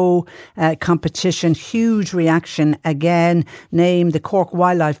Show competition. Huge reaction again. Name the Cork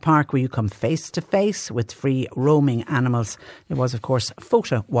Wildlife Park where you come face to face with free roaming animals. It was, of course,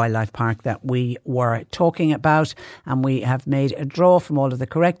 Fota Wildlife Park that we were talking about, and we have made a draw from all of the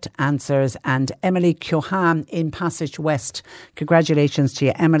correct answers. And Emily Kyohan in Passage West, congratulations to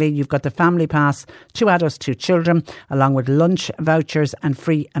you, Emily. You've got the family pass, 2 adults, 2 children, along with lunch vouchers and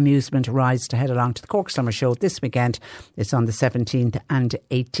free amusement rides to head along to the Cork Summer Show this weekend. It's on the 17th and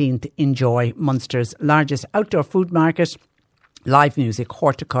 18th. Enjoy Munster's largest outdoor food market, live music,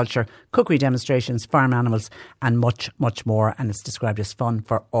 horticulture, cookery demonstrations, farm animals and much, much more. And it's described as fun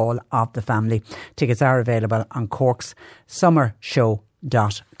for all of the family. Tickets are available on Cork's Summer Show.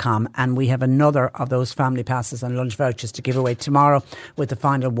 And we have another of those family passes and lunch vouchers to give away tomorrow, with the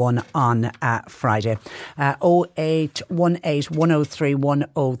final one on Friday. 0818 103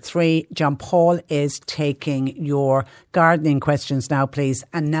 103. John Paul is taking your gardening questions now, please.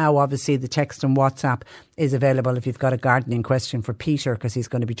 And now obviously the text and WhatsApp is available if you've got a gardening question for Peter, because he's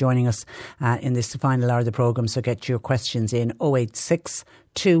going to be joining us in this final hour of the programme. So get your questions in 086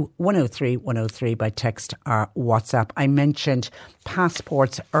 103 103 by text or WhatsApp. I mentioned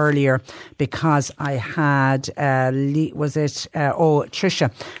passports earlier because I had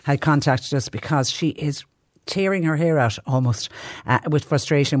Tricia had contacted us because she is tearing her hair out almost with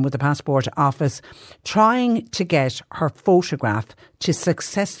frustration with the passport office, trying to get her photograph to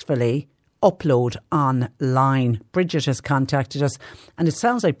successfully upload online. Bridget has contacted us, and it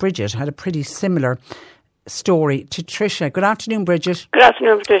sounds like Bridget had a pretty similar story to Tricia. Good afternoon, Bridget. Good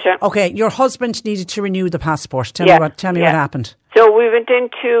afternoon, Patricia. Okay, your husband needed to renew the passport. Tell me what happened. So we went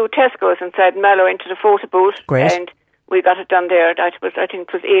into Tesco's inside Mallow into the photo booth. Great. And we got it done there. I think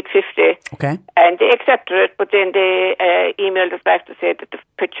it was $8.50. Okay. And they accepted it, but then they emailed us back to say that the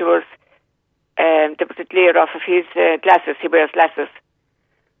picture was there was a glare off of his glasses. He wears glasses.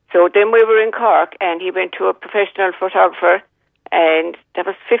 So then we were in Cork, and he went to a professional photographer, and that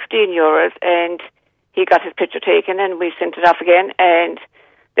was €15, and he got his picture taken, and we sent it off again, and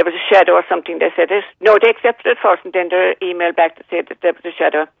there was a shadow or something. They said it. No, they accepted it first, and then they emailed back to say that there was a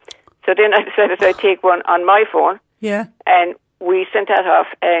shadow. So then I decided I'd take one on my phone. Yeah. And we sent that off,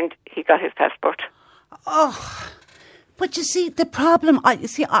 and he got his passport. Oh, but you see, the problem, I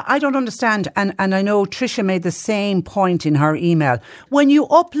don't understand, and I know Tricia made the same point in her email. When you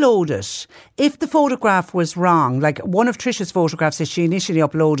upload it, if the photograph was wrong, like one of Tricia's photographs that she initially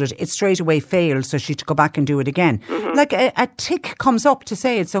uploaded, it straight away failed, so she had to go back and do it again. Mm-hmm. Like a tick comes up to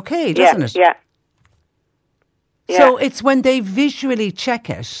say it's okay, doesn't it? Yeah. So it's when they visually check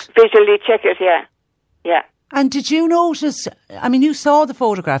it. Yeah. Yeah. And did you notice, I mean, you saw the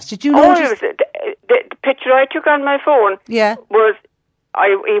photographs, did you notice? The picture I took on my phone was,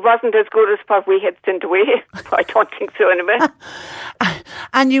 he wasn't as good as what we had sent away. I don't think so anyway.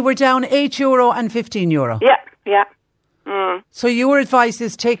 And you were down €8 and €15. Yeah. Mm. So your advice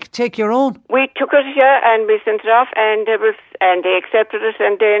is take your own? We took it, and we sent it off, and they accepted it,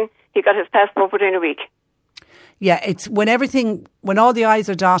 and then he got his passport within a week. Yeah, it's when all the I's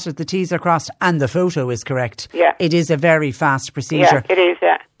are dotted, the T's are crossed, and the photo is correct. Yeah. It is a very fast procedure. Yeah, it is,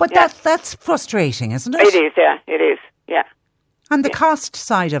 yeah. But that's frustrating, isn't it? It is, yeah. It is, yeah. And the cost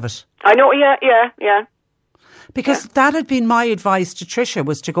side of it. I know, yeah. Because that had been my advice to Tricia,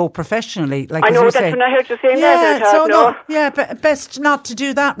 was to go professionally. Like I know, that's when I heard you saying that. But best not to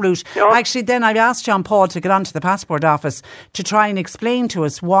do that route. No. Actually, then I asked John Paul to get onto the passport office to try and explain to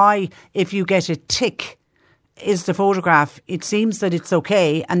us why, if you get a tick is the photograph. It seems that it's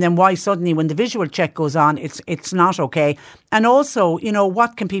okay, and then why suddenly when the visual check goes on, it's not okay. And also, you know,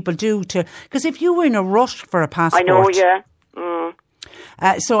 what can people do to? Because if you were in a rush for a passport, I know, yeah.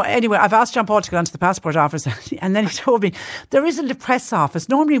 So anyway, I've asked John Paul to go down to the passport office, and then he told me there isn't a press office.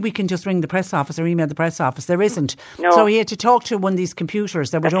 Normally we can just ring the press office or email the press office. There isn't. No. So he had to talk to one of these computers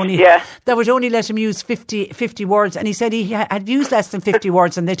that would only let him use 50 words. And he said he had used less than 50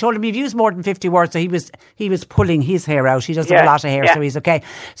 words, and they told him you've used more than 50 words. So he was pulling his hair out. He doesn't have a lot of hair, so he's okay.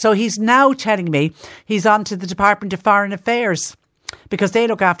 So he's now telling me he's on to the Department of Foreign Affairs, because they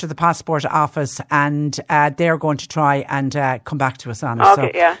look after the passport office, and they're going to try and come back to us on it.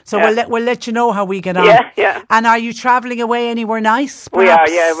 Okay, so we'll let you know how we get on. Yeah. And are you travelling away anywhere nice? Perhaps?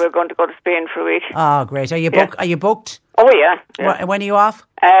 We are. Yeah, we're going to go to Spain for a week. Oh, great! Are you booked? Oh yeah. When are you off?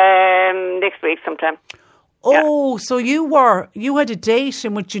 Next week sometime. Oh, so you had a date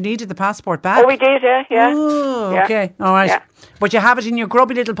in which you needed the passport back? Oh, we did, yeah. Oh, okay, all right. Yeah. But you have it in your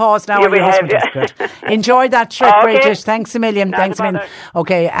grubby little paws now. Yeah, we have, Good. Enjoy that trip, Okay. Bridget. Thanks a million. Not a bother.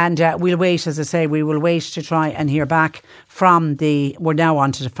 Okay, and we'll wait, as I say, we will wait to try and hear back from we're now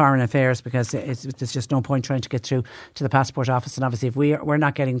on to the Foreign Affairs, because there's just no point trying to get through to the passport office. And obviously if we're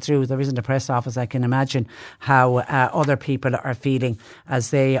not getting through, there isn't a press office. I can imagine how other people are feeling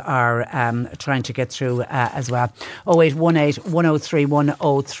as they are trying to get through as well. 0818 103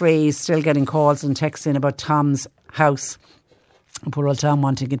 103. Still getting calls and texts in about Tom's house. Poor old Tom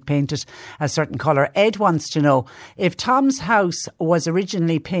wanting it painted a certain colour. Ed wants to know, if Tom's house was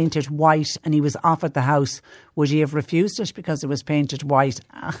originally painted white and he was offered the house, would he have refused it because it was painted white?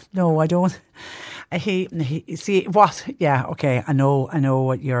 No, I don't. Yeah, okay. I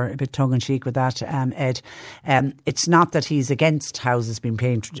know you're a bit tongue in cheek with that, Ed. It's not that he's against houses being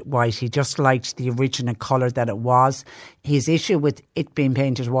painted white. He just liked the original colour that it was. His issue with it being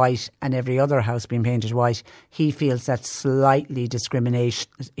painted white and every other house being painted white, he feels that's slightly discrimination.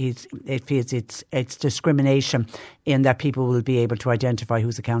 It feels it's discrimination in that people will be able to identify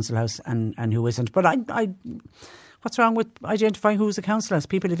who's a council house and who isn't. But what's wrong with identifying who's a council house?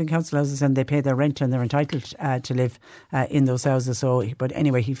 People live in council houses and they pay their rent and they're entitled to live in those houses. So, but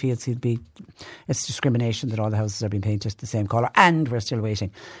anyway, he feels it's discrimination that all the houses are being painted the same colour. And we're still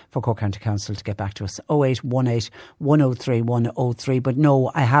waiting for Cork County Council to get back to us. 0818 103 103. But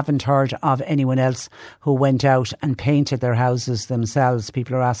no, I haven't heard of anyone else who went out and painted their houses themselves.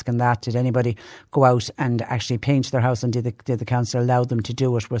 People are asking that. Did anybody go out and actually paint their house, and did the council allow them to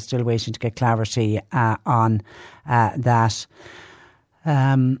do it? We're still waiting to get clarity on that.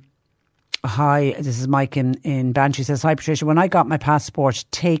 Hi, this is Mike in Bantry. Says, hi Patricia, when I got my passport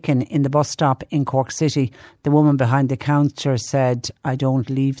taken in the bus stop in Cork City, the woman behind the counter said, I don't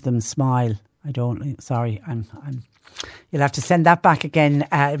leave them smile. You'll have to send that back again,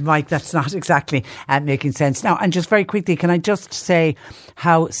 Mike. That's not exactly making sense. Now, and just very quickly, can I just say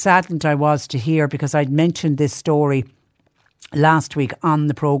how saddened I was to hear, because I'd mentioned this story last week on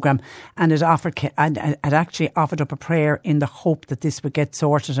the programme, and it actually offered up a prayer in the hope that this would get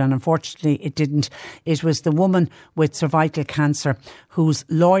sorted, and unfortunately it didn't. It was the woman with cervical cancer whose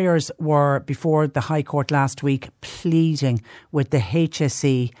lawyers were before the High Court last week pleading with the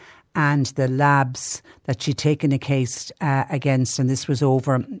HSE and the labs that she'd taken a case against, and this was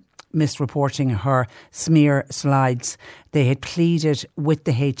over misreporting her smear slides. They had pleaded with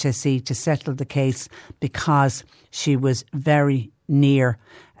the HSE to settle the case because she was very near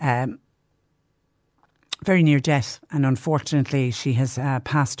death, and unfortunately she has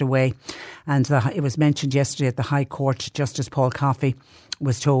passed away. And it was mentioned yesterday at the High Court, Justice Paul Coffey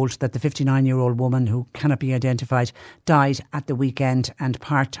was told that the 59-year-old woman, who cannot be identified, died at the weekend, and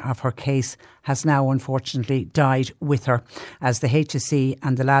part of her case has now unfortunately died with her, as the HSE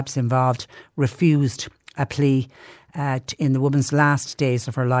and the labs involved refused a plea in the woman's last days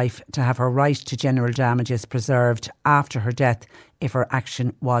of her life to have her right to general damages preserved after her death if her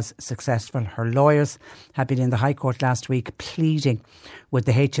action was successful. Her lawyers had been in the High Court last week pleading with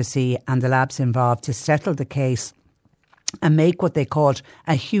the HSE and the labs involved to settle the case and make what they called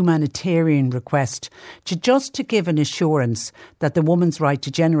a humanitarian request to give an assurance that the woman's right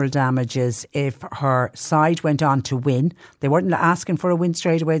to general damages, if her side went on to win, they weren't asking for a win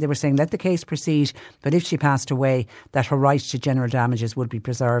straight away, they were saying let the case proceed, but if she passed away, that her right to general damages would be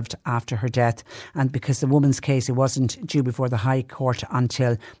preserved after her death. And because the woman's case, it wasn't due before the High Court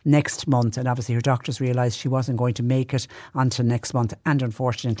until next month, and obviously her doctors realised she wasn't going to make it until next month, and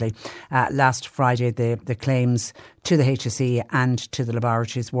unfortunately last Friday the claims to the HSE and to the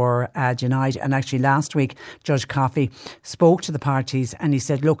laboratories were denied. And actually last week Judge Coffey spoke to the parties and he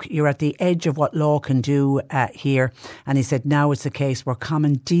said, look, you're at the edge of what law can do here, and he said now it's a case where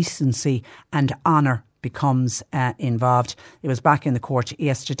common decency and honour becomes involved. It was back in the court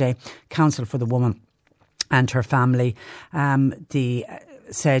yesterday. Counsel for the woman and her family,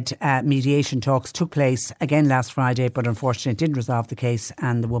 said mediation talks took place again last Friday, but unfortunately didn't resolve the case,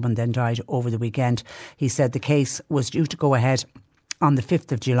 and the woman then died over the weekend. He said the case was due to go ahead on the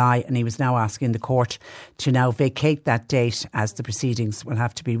 5th of July, and he was now asking the court to now vacate that date, as the proceedings will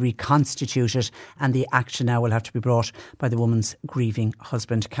have to be reconstituted and the action now will have to be brought by the woman's grieving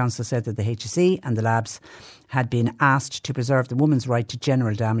husband. Counsel said that the HSE and the labs had been asked to preserve the woman's right to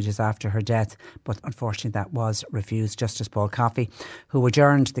general damages after her death, but unfortunately that was refused. Justice Paul Coffey, who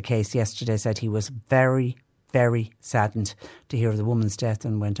adjourned the case yesterday, said he was very saddened to hear of the woman's death,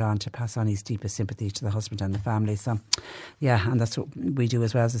 and went on to pass on his deepest sympathy to the husband and the family. So, yeah, and that's what we do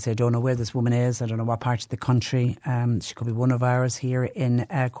as well. As I say, I don't know where this woman is. I don't know what part of the country. She could be one of ours here in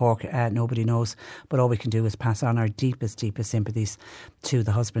Cork. Nobody knows. But all we can do is pass on our deepest sympathies to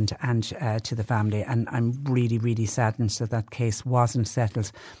the husband and to the family. And I'm really saddened that case wasn't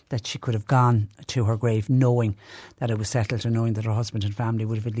settled, that she could have gone to her grave knowing that it was settled and knowing that her husband and family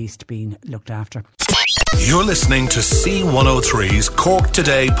would have at least been looked after. You're listening to C103's Cork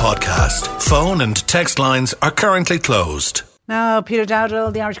Today podcast. Phone and text lines are currently closed. Now, Peter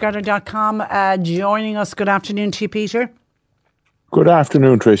Dowdall, theirishgardener.com, joining us. Good afternoon to you, Peter. Good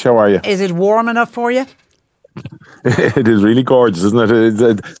afternoon, Trish. How are you? Is it warm enough for you? It is really gorgeous, isn't it?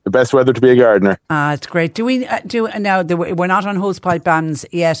 It's the best weather to be a gardener. It's great. Do we now? We're not on hosepipe bans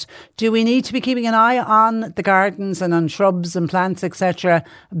yet. Do we need to be keeping an eye on the gardens and on shrubs and plants, etc.,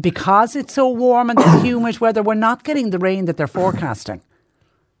 because it's so warm and the humid weather? We're not getting the rain that they're forecasting.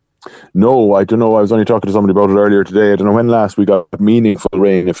 No, I don't know. I was only talking to somebody about it earlier today. I don't know when last we got meaningful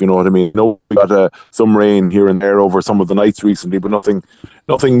rain, if you know what I mean. No, we got some rain here and there over some of the nights recently, but nothing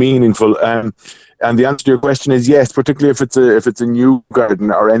meaningful. And the answer to your question is yes, particularly if it's a new garden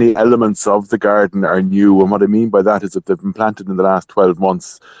or any elements of the garden are new. And what I mean by that is that they've been planted in the last 12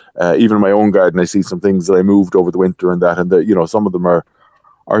 months. Even in my own garden, I see some things that I moved over the winter and that, and some of them are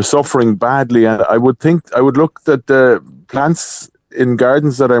suffering badly. And I would look at the plants in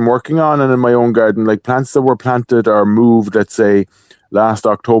gardens that I'm working on and in my own garden, like plants that were planted or moved, let's say, last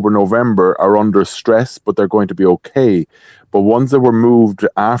October, November, are under stress, but they're going to be okay. But ones that were moved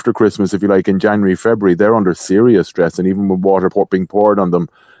after Christmas, if you like, in January, February, they're under serious stress. And even with water being poured on them,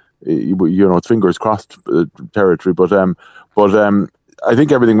 it's fingers crossed territory. But I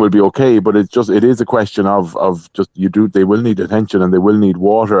think everything will be okay. But it is a question of they will need attention and they will need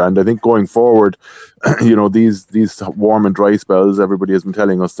water. And I think going forward, these warm and dry spells, everybody has been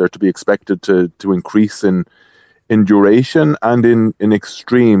telling us they're to be expected to increase in duration and in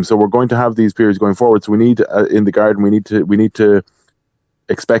extreme. So we're going to have these periods going forward. So we need in the garden, we need to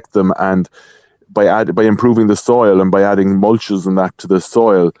expect them. And by improving the soil and by adding mulches and that to the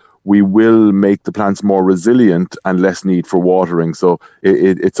soil, we will make the plants more resilient and less need for watering. So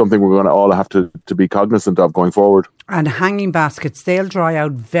it's something we're going to all have to be cognizant of going forward. And hanging baskets, they'll dry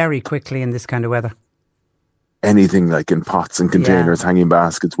out very quickly in this kind of weather. Anything like in pots and containers, hanging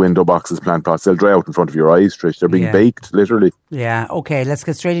baskets, window boxes, plant pots, they'll dry out in front of your eyes, Trish. They're being baked, literally. Yeah, okay, let's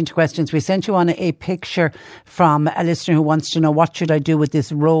get straight into questions. We sent you on a picture from a listener who wants to know, what should I do with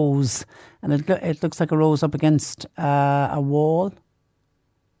this rose? And it looks like a rose up against a wall.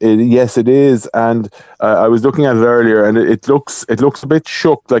 Yes, it is. And I was looking at it earlier, and it looks a bit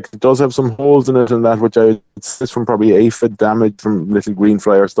shook. Like it does have some holes in it and that, which it's from probably aphid damage from little green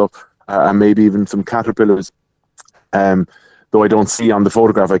fly or stuff, and maybe even some caterpillars. Though I don't see on the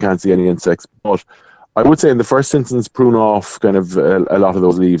photograph, I can't see any insects. But I would say in the first instance, prune off kind of a lot of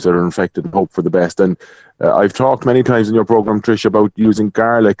those leaves that are infected and hope for the best. And I've talked many times in your program, Trish, about using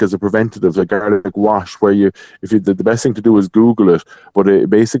garlic as a preventative, a garlic wash, where the best thing to do is Google it. But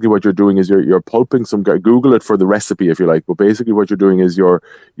basically what you're doing is you're pulping some, Google it for the recipe if you like. But basically what you're doing is you're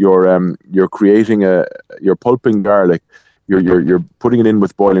creating you're pulping garlic. You're putting it in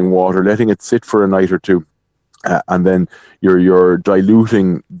with boiling water, letting it sit for a night or two. And then you're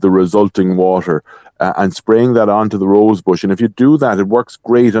diluting the resulting water and spraying that onto the rose bush. And if you do that, it works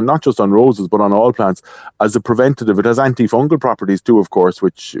great, and not just on roses, but on all plants as a preventative. It has antifungal properties too, of course,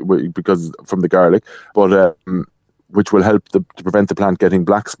 because from the garlic, but which will help to prevent the plant getting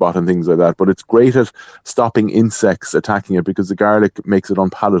black spot and things like that. But it's great at stopping insects attacking it because the garlic makes it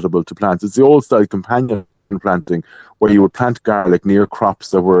unpalatable to plants. It's the old style companion planting, where you would plant garlic near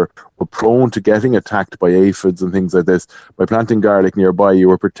crops that were prone to getting attacked by aphids and things like this. By planting garlic nearby, you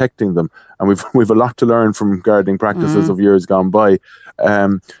were protecting them. And we've a lot to learn from gardening practices of years gone by.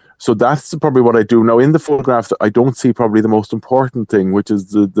 So that's probably what I do. Now, in the photograph, I don't see probably the most important thing, which is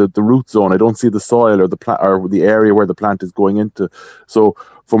the root zone. I don't see the soil or the plant or the area where the plant is going into. So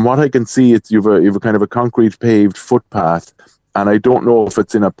from what I can see, you've a kind of a concrete paved footpath. And I don't know if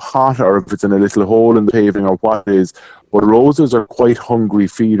it's in a pot or if it's in a little hole in the paving or what it is. But roses are quite hungry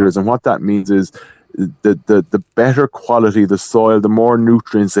feeders. And what that means is the better quality the soil, the more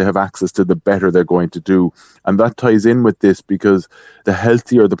nutrients they have access to, the better they're going to do. And that ties in with this because the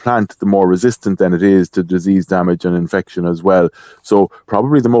healthier the plant, the more resistant then it is to disease damage and infection as well. So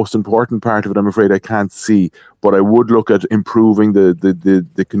probably the most important part of it, I'm afraid I can't see, but I would look at improving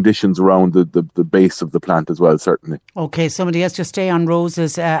the conditions around the base of the plant as well, certainly. Okay, somebody else, just stay on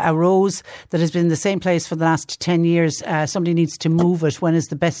roses. A rose that has been in the same place for the last 10 years, somebody needs to move it. When is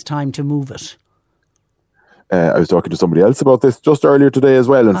the best time to move it? I was talking to somebody else about this just earlier today as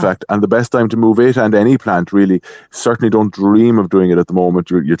well, in fact, and the best time to move it and any plant really, certainly don't dream of doing it at the moment.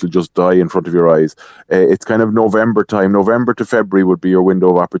 It'll just die in front of your eyes. It's kind of November time. November to February would be your window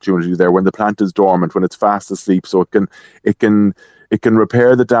of opportunity there when the plant is dormant, when it's fast asleep, so it can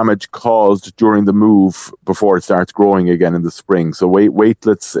repair the damage caused during the move before it starts growing again in the spring. So wait,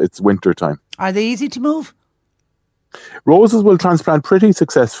 it's winter time. Are they easy to move? Roses will transplant pretty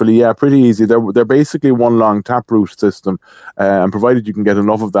successfully, yeah, pretty easy. They're basically one long taproot system, and provided you can get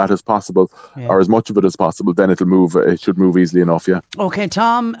enough of that as possible, or as much of it as possible, then it'll move. It should move easily enough, yeah. Okay,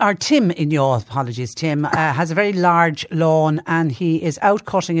 Tim, Tim has a very large lawn, and he is out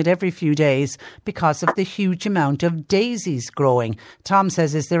cutting it every few days because of the huge amount of daisies growing. Tom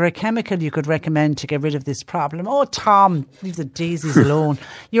says, is there a chemical you could recommend to get rid of this problem? Oh, Tom, leave the daisies alone.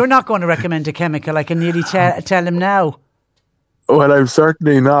 You're not going to recommend a chemical. I can nearly tell him now. Well, I'm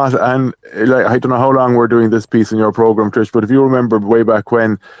certainly not, and I don't know how long we're doing this piece in your programme, Trish, but if you remember way back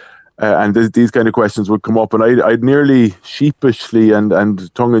when, and these kind of questions would come up, and I'd nearly sheepishly and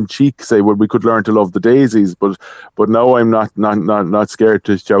tongue-in-cheek say, well, we could learn to love the daisies, but now I'm not scared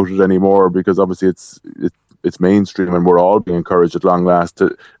to shout it anymore, because obviously it's mainstream, and we're all being encouraged at long last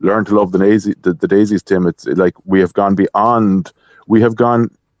to learn to love the daisies, Tim. It's like we have gone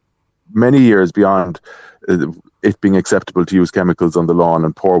many years beyond it being acceptable to use chemicals on the lawn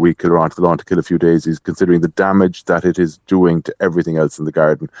and pour weed killer onto the lawn to kill a few daisies, considering the damage that it is doing to everything else in the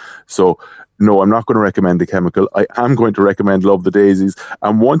garden. So no, I'm not going to recommend a chemical. I am going to recommend love the daisies.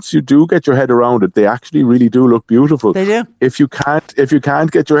 And once you do get your head around it, they actually really do look beautiful. They do. If you can't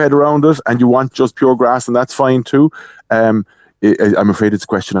get your head around it and you want just pure grass, and that's fine too. I'm afraid it's a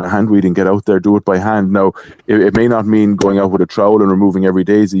question of hand weeding. Get out there, do it by hand. Now, it may not mean going out with a trowel and removing every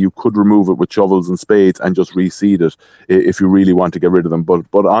daisy. You could remove it with shovels and spades and just reseed it if you really want to get rid of them.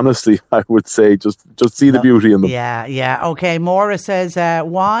 But honestly, I would say just see the beauty in them. Yeah. Okay, Maura says,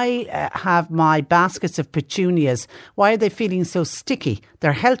 why have my baskets of petunias, why are they feeling so sticky?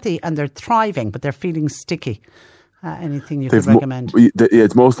 They're healthy and they're thriving, but they're feeling sticky. Anything you could recommend?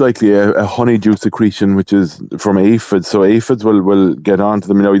 It's most likely a honeydew secretion, which is from aphids. So aphids will get onto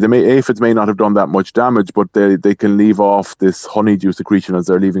them. Aphids may not have done that much damage, but they can leave off this honeydew secretion as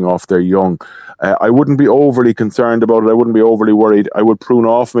they're leaving off their young. I wouldn't be overly concerned about it. I wouldn't be overly worried. I would prune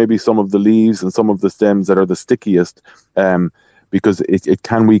off maybe some of the leaves and some of the stems that are the stickiest, because it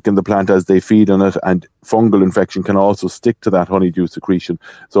can weaken the plant as they feed on it, and fungal infection can also stick to that honeydew secretion.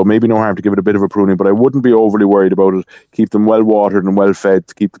 So maybe no harm to give it a bit of a pruning, but I wouldn't be overly worried about it. Keep them well watered and well fed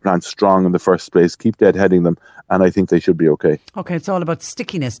to keep the plants strong in the first place. Keep deadheading them, and I think they should be okay. Okay, it's all about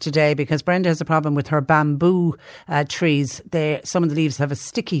stickiness today, because Brenda has a problem with her bamboo trees. Some of the leaves have a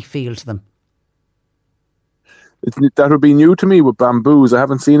sticky feel to them. That would be new to me with bamboos. I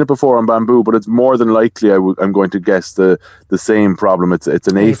haven't seen it before on bamboo, but it's more than likely I'm going to guess the same problem. It's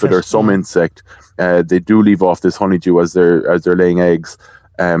an aphid or some insect. They do leave off this honeydew as they're laying eggs.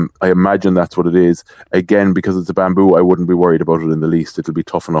 I imagine that's what it is. Again, because it's a bamboo, I wouldn't be worried about it in the least. It'll be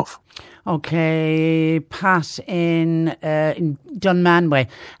tough enough. Okay, Pat in Dunmanway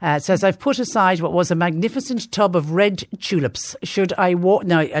says, I've put aside what was a magnificent tub of red tulips. Should I water?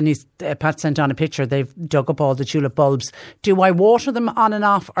 Now, and Pat sent on a picture. They've dug up all the tulip bulbs. Do I water them on and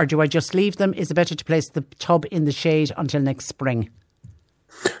off, or do I just leave them? Is it better to place the tub in the shade until next spring?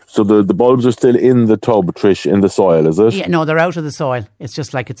 So the bulbs are still in the tub, Trish, in the soil, is it? Yeah, no, they're out of the soil. It's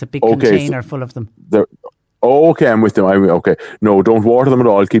just like it's a big container full of them. Okay, I'm with them. Okay. No, don't water them at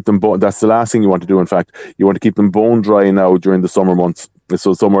all. Keep them that's the last thing you want to do, in fact. You want to keep them bone dry now during the summer months.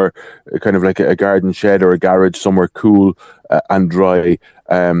 So somewhere kind of like a garden shed or a garage, somewhere cool and dry.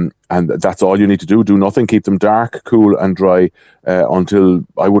 And that's all you need to do. Do nothing. Keep them dark, cool and dry until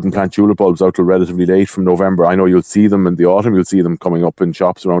I wouldn't plant tulip bulbs out till relatively late from November. I know you'll see them in the autumn. You'll see them coming up in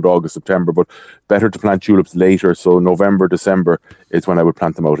shops around August, September, but better to plant tulips later. So November, December is when I would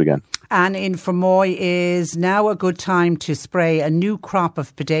plant them out again. And in Fermoy, is now a good time to spray a new crop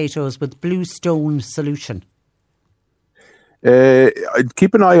of potatoes with Bluestone solution? I'd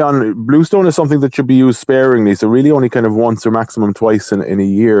keep an eye on Bluestone. Is something that should be used sparingly, so really only kind of once or maximum twice in a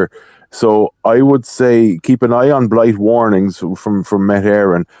year. So I would say keep an eye on blight warnings from Met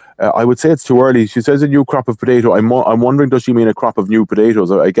Éireann. I would say it's too early. She says a new crop of potato. I'm wondering, does she mean a crop of new potatoes?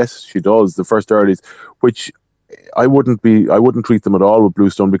 I guess she does, the first earlies, which I wouldn't treat them at all with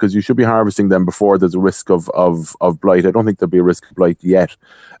Bluestone, because you should be harvesting them before there's a risk of blight. I don't think there'll be a risk of blight yet.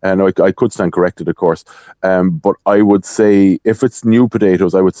 And I could stand corrected, of course. But I would say if it's new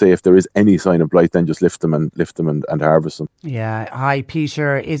potatoes, I would say if there is any sign of blight, then just lift them and harvest them. Yeah. Hi,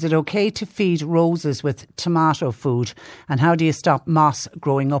 Peter. Is it okay to feed roses with tomato food? And how do you stop moss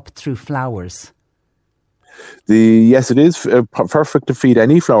growing up through flowers? Yes, it is perfect to feed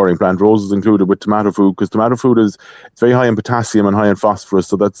any flowering plant, roses included, with tomato food, because tomato food it's very high in potassium and high in phosphorus,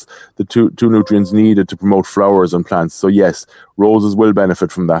 so that's the two nutrients needed to promote flowers and plants. So yes, roses will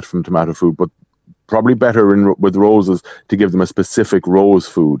benefit from tomato food, but probably better with roses to give them a specific rose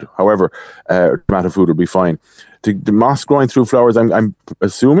food. However, tomato food will be fine. The moss growing through flowers, I'm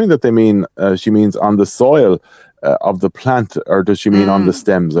assuming that she means on the soil of the plant, or does she mean on the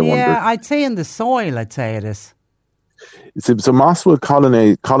stems? I wonder. Yeah, I'd say in the soil. I'd say it is. So moss will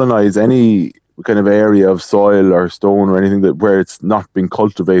colonize any kind of area of soil or stone or anything where it's not being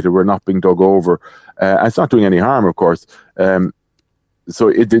cultivated, where not being dug over. And it's not doing any harm, of course. So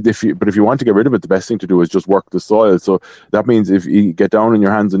if you want to get rid of it, the best thing to do is just work the soil. So that means if you get down on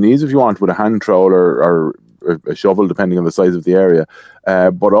your hands and knees, if you want, with a hand trowel or a shovel, depending on the size of the area.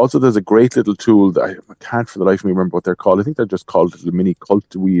 But also there's a great little tool that I can't for the life of me remember what they're called. I think they're just called little mini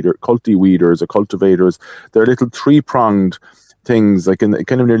cultiweeders or cultivators. They're little 3-pronged things, like kind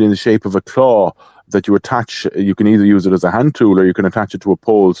of nearly in the shape of a claw, that you attach. You can either use it as a hand tool or you can attach it to a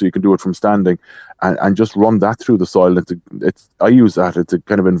pole, so you can do it from standing and just run that through the soil. I use that. It's a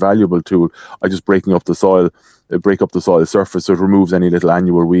kind of invaluable tool. I just break up the soil surface, so it removes any little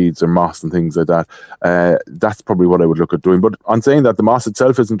annual weeds or moss and things like that. That's probably what I would look at doing. But on saying that, the moss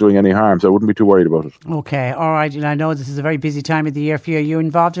itself isn't doing any harm, so I wouldn't be too worried about it. Okay, all right. And I know this is a very busy time of the year for you. Are you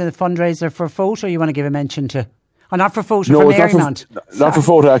involved in the fundraiser for Fota, or you want to give a mention to? Oh, not for Fota, for Marymount. Not for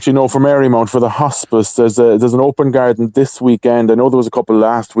Fota, actually, no, for Marymount, for the hospice. There's an open garden this weekend. I know there was a couple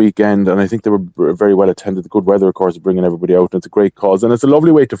last weekend, and I think they were very well attended. The good weather, of course, is bringing everybody out, and it's a great cause. And it's a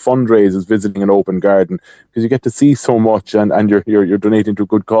lovely way to fundraise, is visiting an open garden, because you get to see so much, and you're donating to a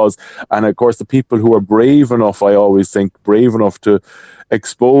good cause. And, of course, the people who are brave enough, I always think, to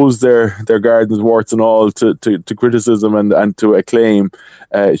expose their gardens, warts and all, to criticism and to acclaim,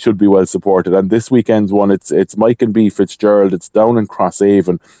 should be well supported. And this weekend's one, it's Mike and B Fitzgerald. It's down in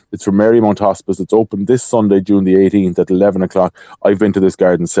Crosshaven. It's from Marymount Hospice. It's open this Sunday, June the 18th at 11 o'clock. I've been to this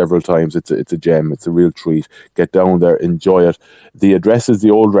garden several times. It's a gem. It's a real treat. Get down there, enjoy it. The address is the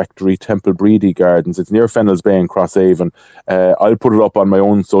Old Rectory, Temple Breedy Gardens. It's near Fennel's Bay in Crosshaven. I'll put it up on my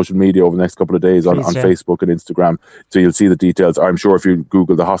own social media over the next couple of days on Facebook and Instagram, so you'll see the details. I'm sure if you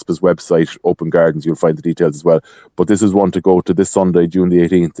Google the hospice website, Open Gardens, you'll find the details as well. But this is one to go to this Sunday, June the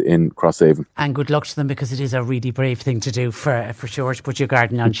 18th in Crosshaven. And good luck to them, because it is a really brave thing to do for sure, to put your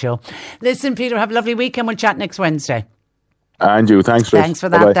garden on show. Listen, Peter, have a lovely weekend. We'll chat next Wednesday. And you, thanks for that.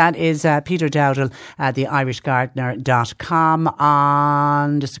 Bye-bye. That is Peter Dowdall at theirishgardener.com.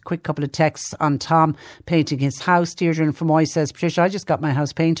 And just a quick couple of texts on Tom painting his house. Deirdre in Fermoy says, Patricia, I just got my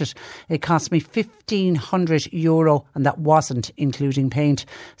house painted. It cost me €1,500, and that wasn't including paint.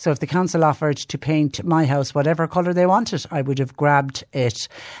 So if the council offered to paint my house whatever colour they wanted, I would have grabbed it.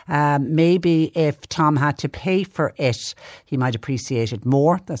 Maybe if Tom had to pay for it, he might appreciate it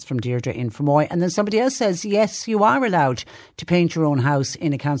more. That's from Deirdre in Fermoy. And then somebody else says, yes, you are allowed to paint your own house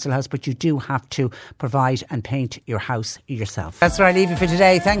in a council house, but you do have to provide and paint your house yourself. That's where I leave you for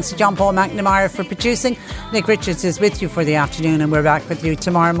today. Thanks to John Paul McNamara for producing. Nick Richards is with you for the afternoon, and we're back with you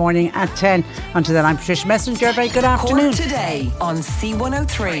tomorrow morning at 10. Until then, I'm Patricia Messenger. Very good afternoon. Today on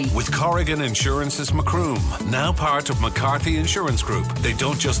C103 with Corrigan Insurance's Macroom, now part of McCarthy Insurance Group. They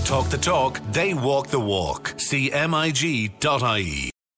don't just talk the talk, they walk the walk. CMIG.ie.